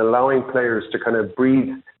had, and allowing players to kind of breathe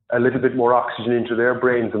a little bit more oxygen into their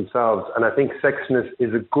brains themselves. And I think Sexton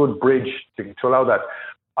is a good bridge to allow that.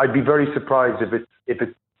 I'd be very surprised if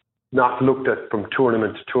it's not looked at from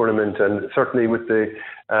tournament to tournament, and certainly with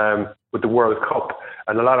the World Cup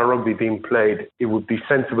and a lot of rugby being played, it would be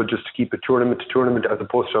sensible just to keep it tournament to tournament as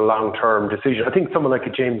opposed to a long-term decision. I think someone like a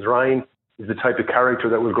James Ryan is the type of character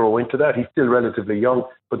that will grow into that. He's still relatively young,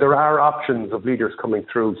 but there are options of leaders coming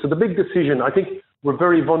through. So the big decision, I think we're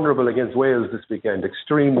very vulnerable against Wales this weekend,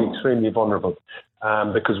 extremely, extremely vulnerable,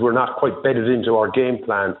 because we're not quite bedded into our game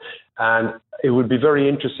plan. And it would be very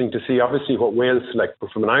interesting to see, obviously, what Wales select.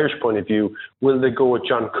 But from an Irish point of view, will they go with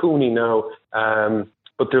John Cooney now?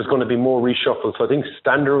 But there's going to be more reshuffle. So I think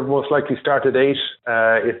Stander would most likely start at 8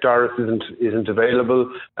 if Doris isn't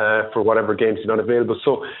available for whatever games he's not available.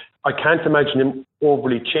 So I can't imagine him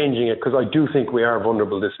overly changing it, because I do think we are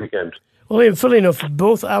vulnerable this weekend. Well, funnily enough,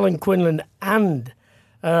 both Alan Quinlan and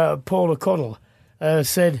Paul O'Connell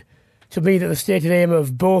said to me that the stated aim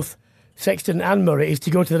of both Sexton and Murray is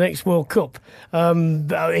to go to the next World Cup.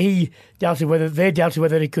 They doubted whether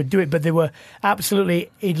they could do it, but they were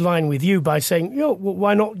absolutely in line with you by saying,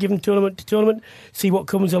 why not give them tournament to tournament, see what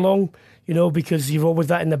comes along, because you've always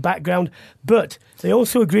that in the background. But they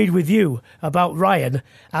also agreed with you about Ryan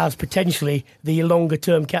as potentially the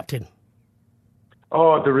longer-term captain.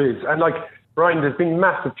 Oh, there is. And Brian, there's been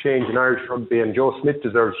massive change in Irish rugby, and Joe Smith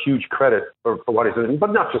deserves huge credit for what he's done.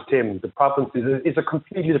 But not just him. The province is a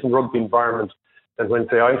completely different rugby environment than when,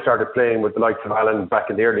 say, I started playing with the likes of Alan back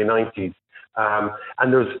in the early 90s.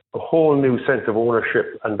 And there's a whole new sense of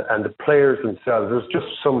ownership, and the players themselves. There's just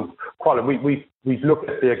some quality. We've looked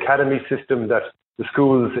at the academy system that the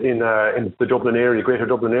schools in the Dublin area, Greater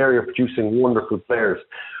Dublin area, are producing wonderful players.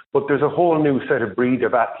 But there's a whole new set of breed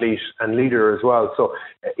of athlete and leader as well. So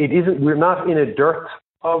we're not in a dearth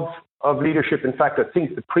of leadership. In fact, I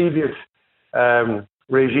think the previous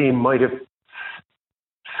regime might have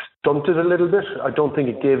stunted a little bit. I don't think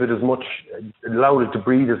it gave it as much, allowed it to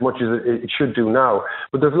breathe as much as it should do now.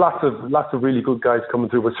 But there's lots of really good guys coming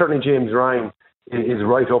through. But certainly James Ryan is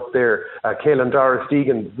right up there. Caelan Doris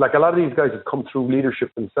Deegan, a lot of these guys have come through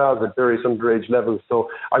leadership themselves at various underage levels, so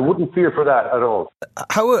I wouldn't fear for that at all.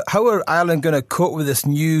 How are Ireland going to cope with this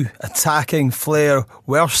new attacking flair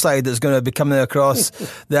Welsh side that's going to be coming across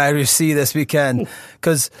the Irish Sea this weekend?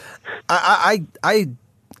 Because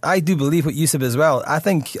I do believe what you said as well. I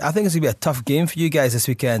think it's going to be a tough game for you guys this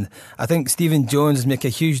weekend. I think Stephen Jones has made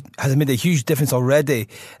a huge difference already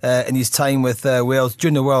in his time with Wales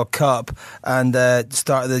during the World Cup and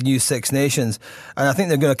start of the new Six Nations. And I think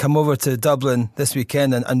they're going to come over to Dublin this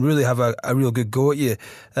weekend and really have a real good go at you.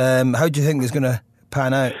 How do you think it's going to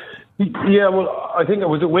pan out? Yeah, well, I think it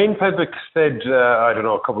was Wayne Pedwick said,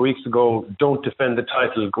 a couple of weeks ago, don't defend the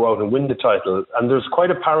title, go out and win the title. And there's quite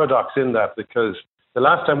a paradox in that, because the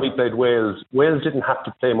last time we played Wales didn't have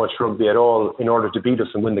to play much rugby at all in order to beat us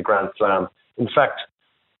and win the Grand Slam. In fact,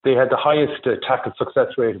 they had the highest tackle success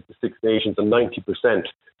rate of the Six Nations at 90%.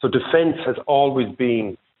 So defence has always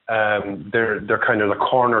been their kind of a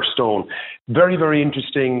cornerstone. Very, very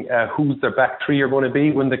interesting who their back three are going to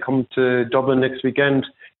be when they come to Dublin next weekend.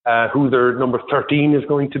 Who their number 13 is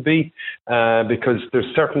going to be, because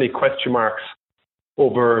there's certainly question marks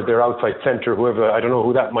over their outside centre, whoever, I don't know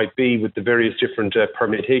who that might be with the various different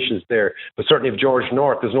permutations there. But certainly if George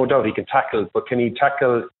North, there's no doubt he can tackle, but can he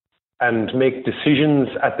tackle and make decisions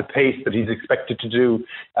at the pace that he's expected to do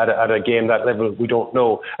at a game that level? We don't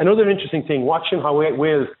know. Another interesting thing, watching how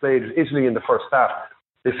Wales played Italy in the first half,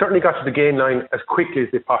 they certainly got to the game line as quickly as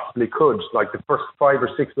they possibly could. Like the first 5 or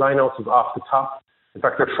 6 lineouts was off the top. In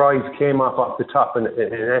fact, their tries came off the top in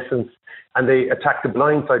essence, and they attacked the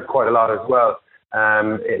blind side quite a lot as well.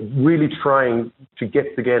 Really trying to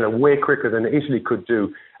get the game way quicker than Italy could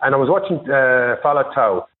do. And I was watching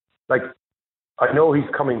Faletau. I know he's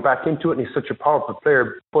coming back into it and he's such a powerful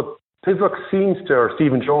player, but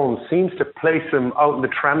Stephen Jones seems to place him out in the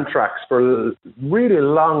tram tracks for really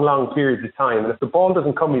long periods of time. And if the ball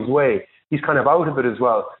doesn't come his way, he's kind of out of it as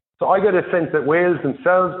well. So I get a sense that Wales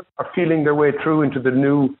themselves are feeling their way through into the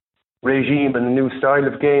new regime and the new style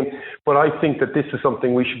of game. But I think that this is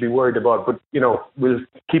something we should be worried about. But, we'll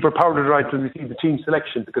keep our powder dry till we see the team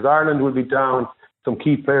selection, because Ireland will be down some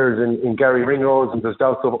key players in Gary Ringrose, and there's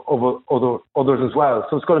doubts of others as well.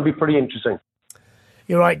 So it's going to be pretty interesting.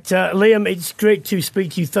 You're right. Liam, it's great to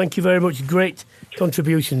speak to you. Thank you very much. Great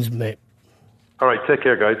contributions, mate. All right, take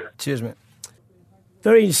care, guys. Cheers, mate.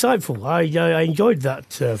 Very insightful. I enjoyed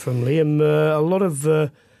that from Liam. A lot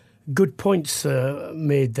of good points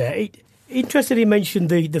made there. Interested he mentioned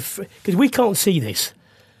because we can't see this,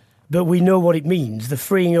 but we know what it means, the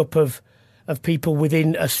freeing up of people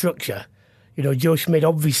within a structure. Joe Schmidt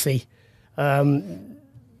obviously,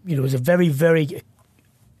 was a very, very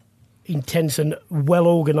intense and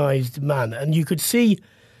well-organised man. And you could see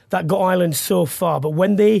that got Ireland so far. But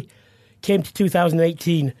when they came to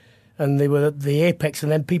 2018 and they were at the apex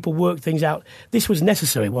and then people worked things out, this was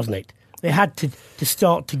necessary, wasn't it? They had to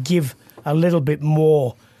start to give a little bit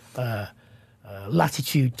more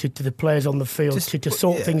latitude to the players on the field to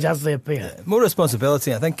sort things as they appear. Yeah, more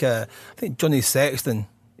responsibility. I think Johnny Sexton,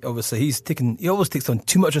 obviously, he always takes on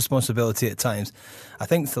too much responsibility at times. I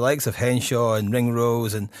think the likes of Henshaw and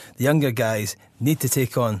Ringrose and the younger guys need to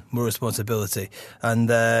take on more responsibility. And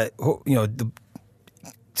the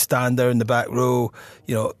Stander in the back row,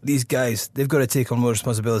 these guys, they've got to take on more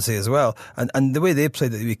responsibility as well. And the way they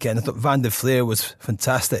played at the weekend, I thought Van der Fleer was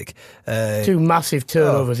fantastic. 2 massive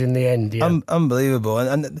turnovers in the end. Yeah. Unbelievable.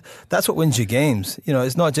 And that's what wins you games.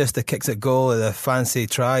 It's not just the kicks at goal or the fancy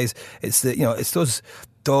tries. It's it's those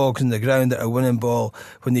dogs on the ground that are winning ball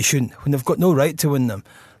when they shouldn't, when they've got no right to win them.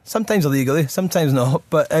 Sometimes illegally, sometimes not.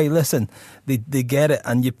 But hey, listen, they get it,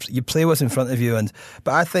 and you play what's in front of you.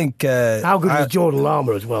 But I think how good was Jordan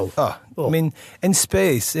Larmour as well? I mean, in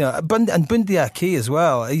space, and Bundy Aki as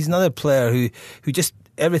well. He's another player who just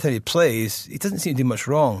every time he plays, he doesn't seem to do much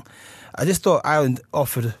wrong. I just thought Ireland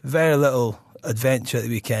offered very little adventure at the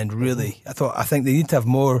weekend. Really, I think they need to have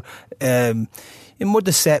more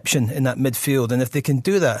deception in that midfield, and if they can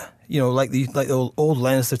do that, like the old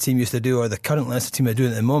Leinster team used to do, or the current Leinster team are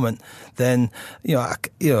doing at the moment, then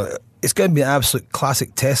it's going to be an absolute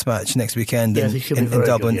classic test match next weekend in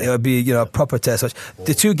Dublin. Good, yeah. It'll be a proper test match.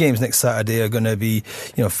 The two games next Saturday are going to be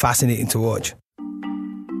fascinating to watch.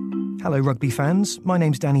 Hello rugby fans, my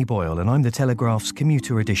name's Danny Boyle and I'm the Telegraph's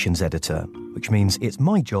Commuter Editions editor, which means it's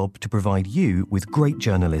my job to provide you with great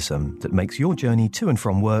journalism that makes your journey to and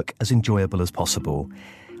from work as enjoyable as possible.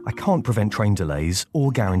 I can't prevent train delays or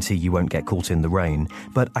guarantee you won't get caught in the rain,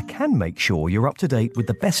 but I can make sure you're up to date with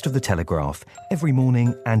the best of the Telegraph every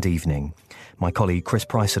morning and evening. My colleague Chris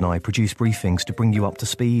Price and I produce briefings to bring you up to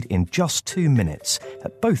speed in just 2 minutes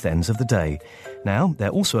at both ends of the day. Now, they're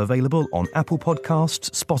also available on Apple Podcasts,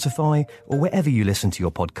 Spotify, or wherever you listen to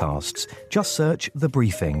your podcasts. Just search The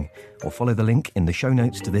Briefing or follow the link in the show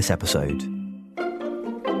notes to this episode.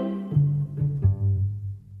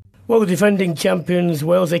 Well, the defending champions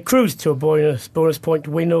Wales, they cruised to a bonus point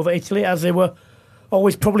win over Italy, as they were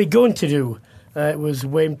always probably going to do. It was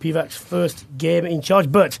Wayne Pivac's first game in charge,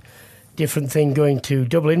 but different thing going to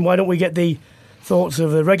Dublin. Why don't we get the thoughts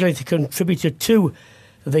of a regular contributor to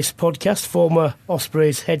this podcast, former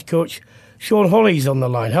Ospreys head coach Sean Holly's on the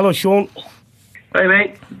line. Hello, Sean. Hey,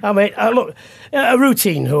 mate. Hi, mate. Look, a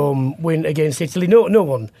routine home win against Italy. No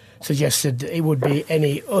one suggested it would be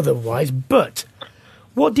any otherwise, but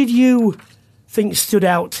what did you think stood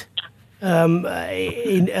out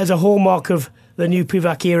as a hallmark of the new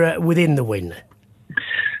Pivac era within the win?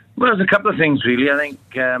 Well, there's a couple of things, really. I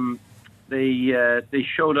think they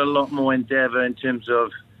showed a lot more endeavour in terms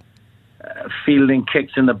of fielding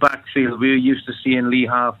kicks in the backfield. We were used to seeing Lee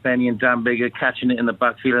Halfpenny and Dan Biggar catching it in the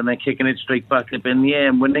backfield and then kicking it straight back up in the air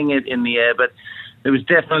and winning it in the air. But there was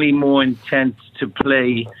definitely more intent to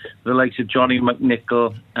play the likes of Johnny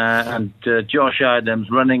McNichol and Josh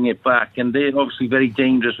Adams running it back. And they're obviously very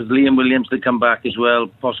dangerous with Liam Williams to come back as well,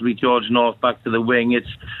 possibly George North back to the wing.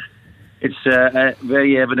 It's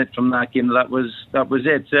very evident from that game that was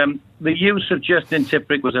it. The use of Justin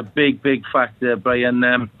Tipuric was a big factor,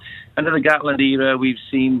 Brian. Under the Gatland era, we've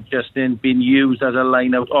seen Justin being used as a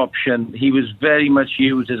line-out option. He was very much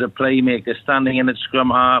used as a playmaker, standing in at scrum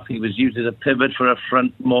half. He was used as a pivot for a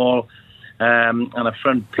front maul and a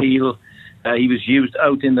front peel. He was used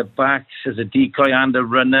out in the backs as a decoy and a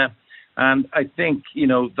runner. And I think,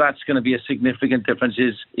 that's going to be a significant difference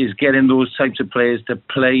is getting those types of players to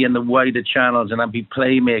play in the wider channels and be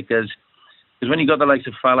playmakers. Because when you got the likes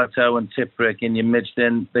of Faletau and Tipuric in your midst,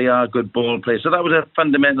 then they are good ball players. So that was a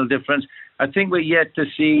fundamental difference. I think we're yet to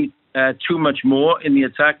see too much more in the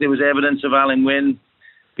attack. There was evidence of Alan Wynne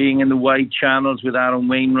being in the wide channels with Aaron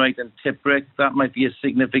Wainwright and Tipuric. That might be a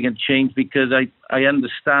significant change because I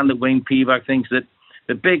understand that Wayne Pivac thinks that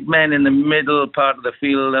the big men in the middle part of the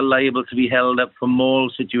field are liable to be held up for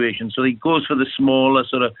maul situations. So he goes for the smaller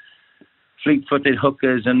sort of fleet-footed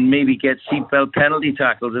hookers and maybe get seatbelt penalty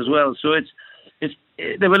tackles as well. So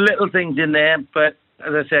there were little things in there, but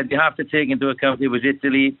as I said, you have to take into account it was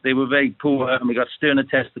Italy. They were very poor, and we got sterner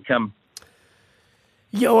tests to come.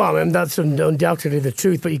 Yeah, well, I mean, that's undoubtedly the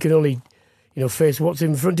truth, but you can only, face what's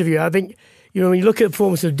in front of you. I think, when you look at the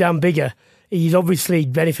performance of Dan Biggar, he's obviously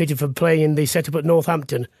benefited from playing in the setup at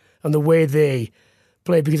Northampton and the way they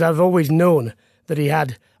play, because I've always known that he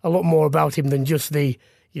had a lot more about him than just the,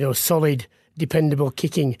 solid, dependable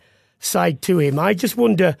kicking side to him. I just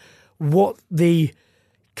wonder what the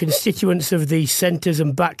constituents of the centres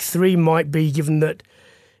and back three might be, given that,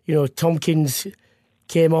 Tompkins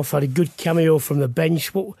came off, had a good cameo from the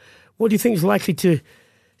bench. What do you think is likely to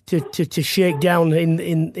shake down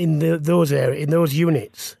in those areas, in those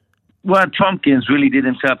units? Well, Tompkins really did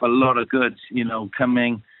himself a lot of good,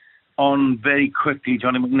 coming on very quickly.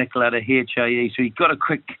 Johnny McNichol had a HIA, so he got a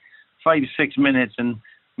quick 5-6 minutes and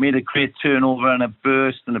made a great turnover and a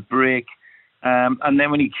burst and a break. And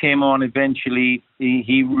then when he came on, eventually,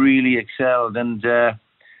 he really excelled. And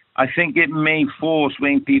I think it may force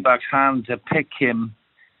Wayne Pivac's hand to pick him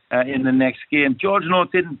in the next game. George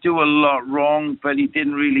North didn't do a lot wrong, but he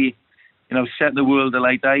didn't really, set the world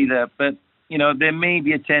alight either. But, there may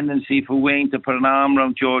be a tendency for Wayne to put an arm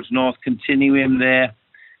around George North, continue him there.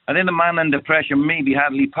 I think the man under pressure may be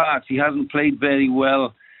Hadley Parks. He hasn't played very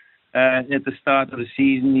well at the start of the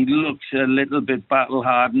season. He looks a little bit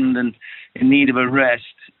battle-hardened and in need of a rest.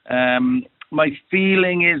 My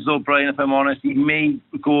feeling is, though, Brian, if I'm honest, he may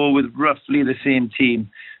go with roughly the same team.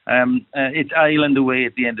 It's Ireland away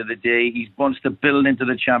at the end of the day. He wants to build into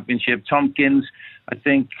the championship. Tompkins, I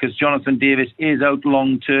think, because Jonathan Davis is out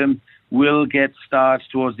long term, will get starts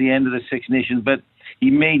towards the end of the Six Nations, but he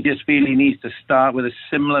may just feel he needs to start with a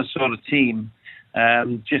similar sort of team,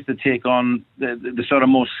 just to take on the sort of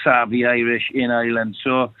more savvy Irish in Ireland.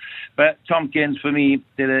 So, but Tompkins, for me,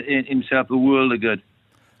 did himself a world of good.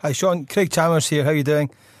 Hi, Sean. Craig Chalmers here. How are you doing?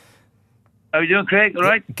 How are you doing, Craig? All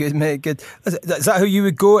right? Good, mate. Good. Is that how you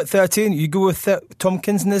would go at 13? You go with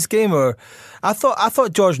Tompkins in this game, or I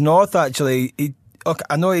thought George North actually.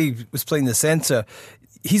 I know he was playing the centre.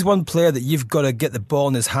 He's one player that you've got to get the ball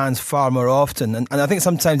in his hands far more often, and I think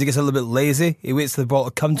sometimes he gets a little bit lazy. He waits for the ball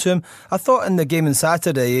to come to him. I thought in the game on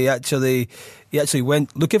Saturday he actually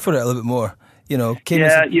went looking for it a little bit more. You know, came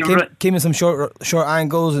in some short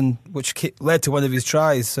angles, and which led to one of his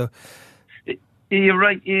tries. So you're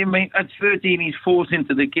right. I mean, at 13, he's forced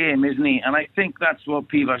into the game, isn't he? And I think that's what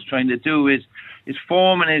Piva's trying to do. Is his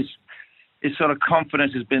form and his sort of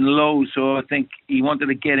confidence has been low. So I think he wanted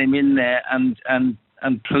to get him in there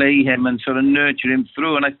and play him and sort of nurture him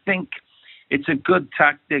through. And I think it's a good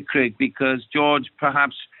tactic, Craig, because George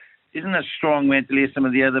perhaps isn't as strong mentally as some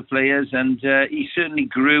of the other players, and he certainly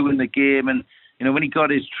grew in the game. And you know, when he got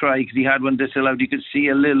his try, because he had one disallowed, you could see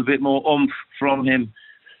a little bit more oomph from him.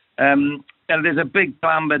 And there's a big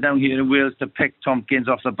clamber down here in Wales to pick Tompkins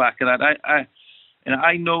off the back of that.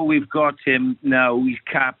 I know we've got him now. He's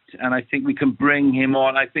capped, and I think we can bring him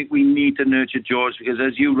on. I think we need to nurture George because,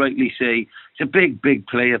 as you rightly say, he's a big, big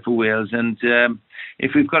player for Wales. And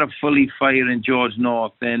if we've got a fully firing George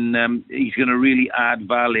North, then he's going to really add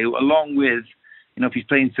value, along with, you know, if he's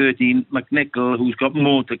playing 13, McNichol, who's got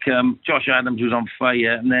more to come, Josh Adams, who's on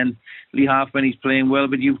fire, and then Lee Halfpenny, he's playing well,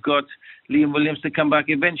 but you've got Liam Williams to come back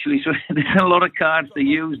eventually. So there's a lot of cards to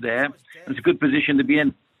use there. It's a good position to be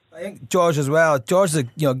in. I think George as well. George is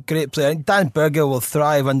a great player. I think Dan Berger will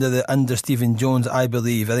thrive under Stephen Jones, I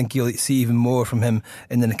believe. I think you'll see even more from him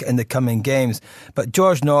in the coming games. But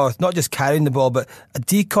George North, not just carrying the ball, but a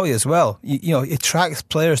decoy as well. He attracts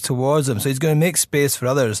players towards him, so he's going to make space for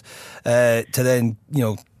others to then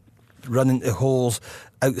run into holes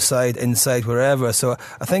outside, inside, wherever. So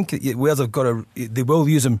I think Wales they will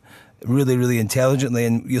use him really, really intelligently,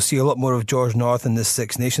 and you'll see a lot more of George North in this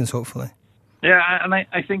Six Nations, hopefully. Yeah, and I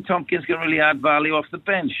think Tompkins can really add value off the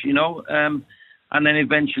bench, and then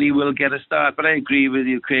eventually we'll get a start. But I agree with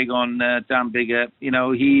you, Craig, on Dan Biggar.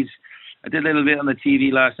 I did a little bit on the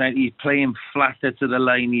TV last night. He's playing flatter to the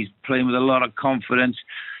line. He's playing with a lot of confidence.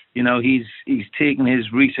 He's taken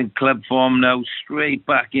his recent club form now straight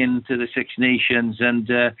back into the Six Nations. And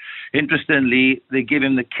interestingly, they give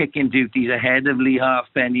him the kicking duties ahead of Lee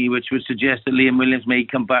Halfpenny, which would suggest that Liam Williams may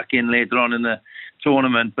come back in later on in the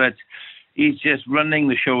tournament. But he's just running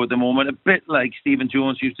the show at the moment, a bit like Stephen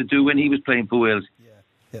Jones used to do when he was playing for Wales.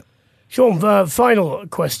 Yeah. Sean, final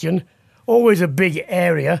question. Always a big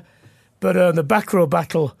area, but the back row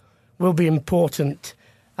battle will be important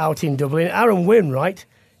out in Dublin. Aaron Wainwright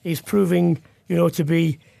is proving, to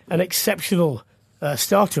be an exceptional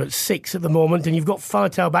starter at 6 at the moment, and you've got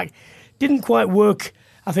Faletau back. Didn't quite work,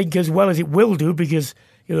 I think, as well as it will do because,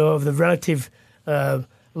 of the relative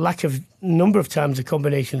lack of number of times the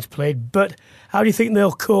combinations played. But how do you think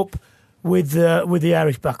they'll cope with the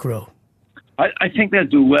Irish back row? I think they'll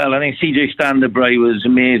do well. I think CJ Standerbry was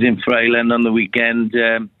amazing for Ireland on the weekend.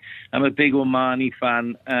 I'm a big O'Mahony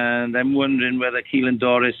fan, and I'm wondering whether Keelan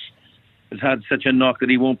Doris has had such a knock that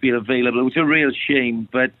he won't be available. It's a real shame,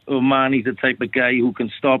 but O'Mahony's the type of guy who can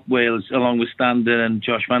stop Wales along with Stander and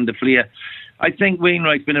Josh van der Fleer. I think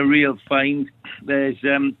Wainwright's been a real find. There's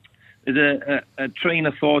a train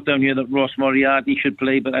of thought down here that Ross Moriarty should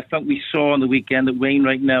play, but I think we saw on the weekend that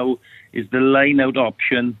Wainwright now is the line-out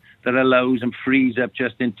option that allows and frees up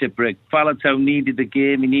Justin Tipuric. Faletau needed the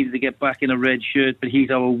game. He needed to get back in a red shirt, but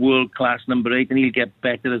he's our world-class number 8, and he'll get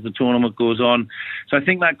better as the tournament goes on. So I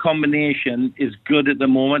think that combination is good at the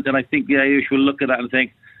moment, and I think the Irish will look at that and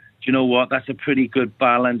think, do you know what, that's a pretty good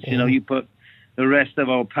balance. Yeah. You put the rest of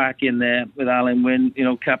our pack in there with Alan Wynne,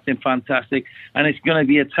 captain fantastic, and it's going to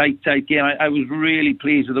be a tight game. I was really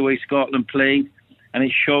pleased with the way Scotland played, and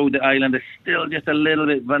it showed that Ireland is still just a little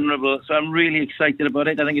bit vulnerable. So I'm really excited about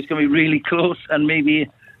it. I think it's going to be really close, and maybe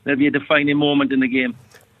there'll be a defining moment in the game.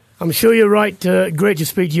 I'm sure you're right. Great to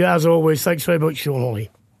speak to you, as always. Thanks very much, Sean Hawley.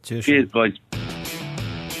 Cheers, boys.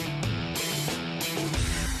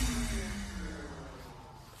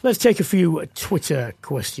 Let's take a few Twitter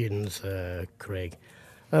questions, Craig.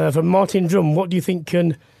 From Martin Drum, what do you think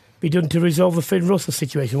can be done to resolve the Finn Russell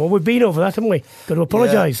situation? Well, we've been over that, haven't we? Got to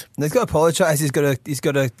apologise. Yeah. He's got to apologise. He's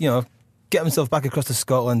got to get himself back across to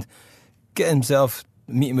Scotland, get himself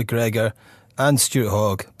meeting McGregor and Stuart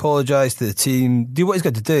Hogg, apologise to the team, do what he's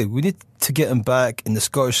got to do. We need to get him back in the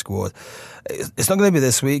Scottish squad. It's not going to be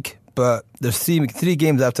this week, but there's three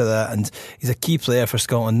games after that, and he's a key player for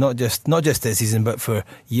Scotland, not just this season, but for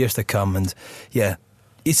years to come. And yeah,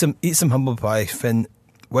 eat some humble pie, Finn.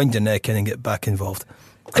 Wind your neck in and get back involved.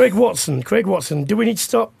 Craig Watson, do we need to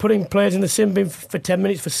stop putting players in the sim bin for 10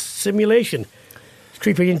 minutes for simulation?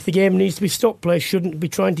 Creeping into the game needs to be stopped. Players shouldn't be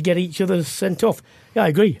trying to get each other sent off. Yeah, I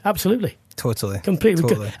agree, absolutely. Totally. Completely.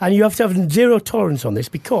 Totally. And you have to have zero tolerance on this,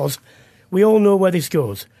 because we all know where this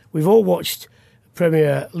goes. We've all watched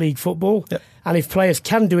Premier League football, yep. And if players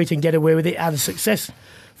can do it and get away with it and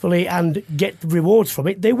successfully and get rewards from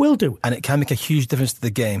it, they will do. And it can make a huge difference to the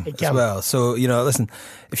game as well. So, listen,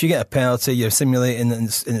 if you get a penalty, you're simulating and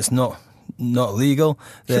it's not legal,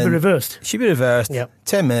 then should be reversed. Yep.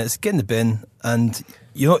 10 minutes, get in the bin, and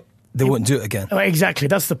they won't do it again. Exactly,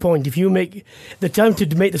 that's the point. If you make the time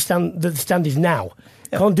to make the stand is now.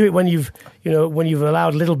 Yep. Can't do it when you've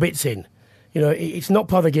allowed little bits in. It's not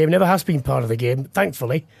part of the game. Never has been part of the game,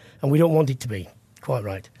 thankfully, and we don't want it to be. Quite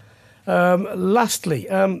right. Lastly,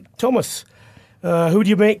 Thomas, who do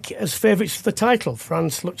you make as favourites for the title?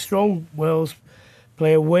 France look strong. Wales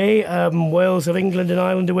play away. Wales have England and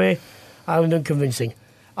Ireland away. Ireland unconvincing.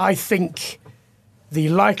 I think the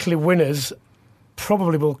likely winners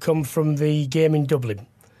probably will come from the game in Dublin,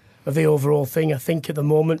 of the overall thing. I think at the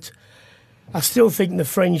moment, I still think the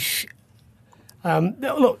French.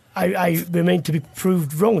 Look, I remain to be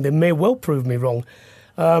proved wrong. They may well prove me wrong.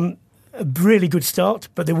 A really good start,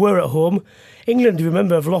 but they were at home. England,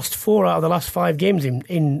 remember, have lost 4 out of the last 5 games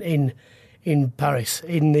in Paris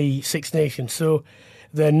in the Six Nations, so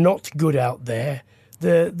they're not good out there.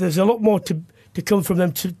 There's a lot more to come from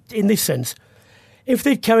them in this sense. If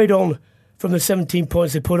they'd carried on from the 17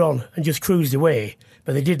 points they put on and just cruised away,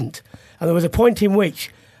 but they didn't, and there was a point in which,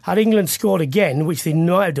 had England scored again, which they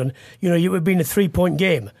might have done, it would have been a 3-point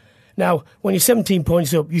game. Now, when you're 17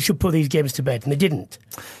 points up, you should put these games to bed, and they didn't.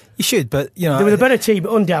 You should, but they were the better team,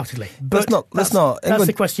 undoubtedly. But let's not. England, that's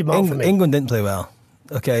the question mark for me. England didn't play well.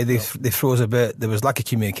 Okay, they froze a bit. There was lack of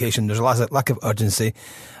communication. There's a lack of urgency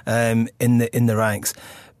in the ranks.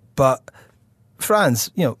 But France,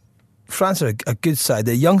 France are a good side.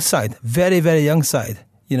 They're a young side, very, very young side.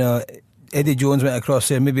 Eddie Jones went across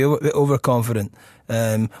there, maybe a bit overconfident.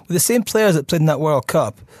 With the same players that played in that World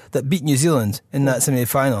Cup that beat New Zealand in that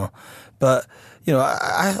semi-final. But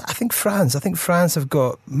I think France have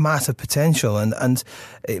got massive potential, and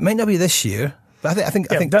it might not be this year. But I think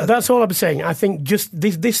that's all I'm saying. I think just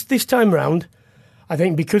this time round, I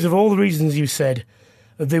think because of all the reasons you said,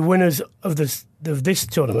 the winners of this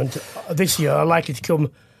tournament this year are likely to come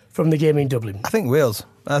from the game in Dublin. I think Wales.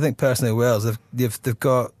 I think personally Wales. They've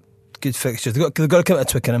got good fixtures. They've got to come to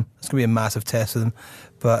Twickenham. It's going to be a massive test for them.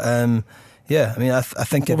 But I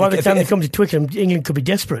think. Well, by the time they come to Twickenham, England could be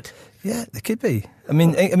desperate. Yeah, they could be. I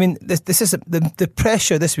mean, this is the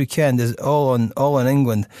pressure this weekend is all on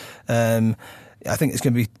England. I think it's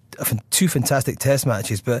going to be 2 fantastic test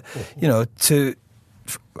matches, but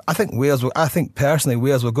I think Wales will. I think personally,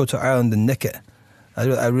 Wales will go to Ireland and nick it.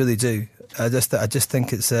 I really do. I just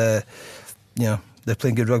think it's they're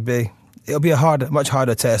playing good rugby. It'll be a much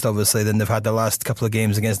harder test, obviously, than they've had the last couple of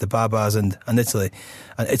games against the Babas and Italy.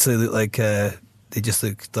 And Italy look like they just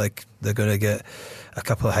look like they're going to get a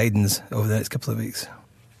couple of hidings over the next couple of weeks.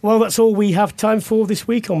 Well, that's all we have time for this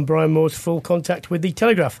week on Brian Moore's Full Contact with the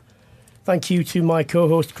Telegraph. Thank you to my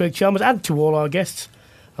co-host Craig Chalmers and to all our guests.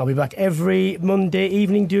 I'll be back every Monday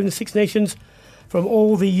evening during the Six Nations from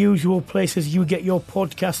all the usual places you get your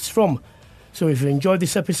podcasts from. So if you enjoyed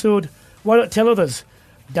this episode, why not tell others?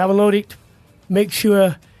 Download it. Make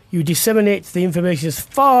sure you disseminate the information as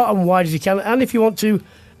far and wide as you can. And if you want to,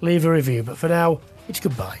 leave a review. But for now, it's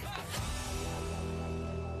goodbye.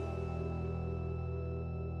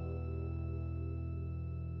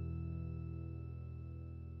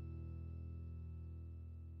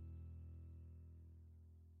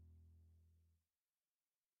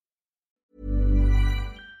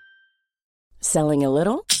 Selling a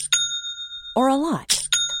little or a lot?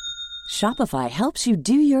 Shopify helps you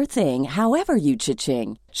do your thing however you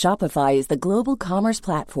cha-ching. Shopify is the global commerce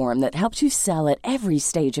platform that helps you sell at every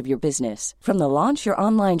stage of your business. From the launch your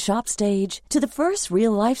online shop stage to the first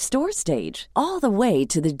real-life store stage, all the way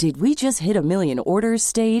to the did we just hit a million orders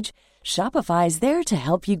stage. Shopify is there to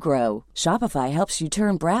help you grow. Shopify helps you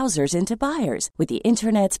turn browsers into buyers with the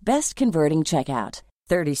internet's best converting checkout.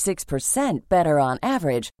 36% better on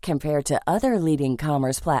average compared to other leading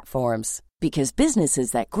commerce platforms. Because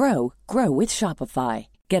businesses that grow, grow with Shopify.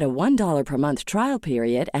 Get a $1 per month trial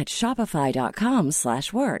period at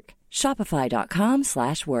shopify.com/work.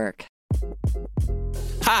 Shopify.com/work.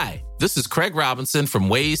 Hi, this is Craig Robinson from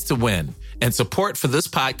Ways to Win, and support for this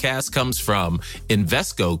podcast comes from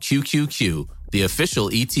Invesco QQQ, the official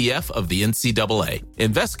ETF of the NCAA.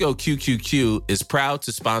 Invesco QQQ is proud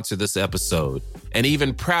to sponsor this episode, and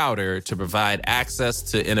even prouder to provide access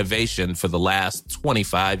to innovation for the last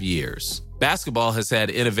 25 years. Basketball has had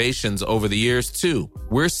innovations over the years, too.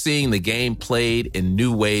 We're seeing the game played in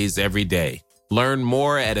new ways every day. Learn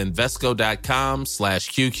more at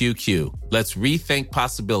Invesco.com/QQQ. Let's rethink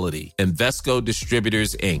possibility. Invesco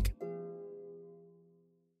Distributors, Inc.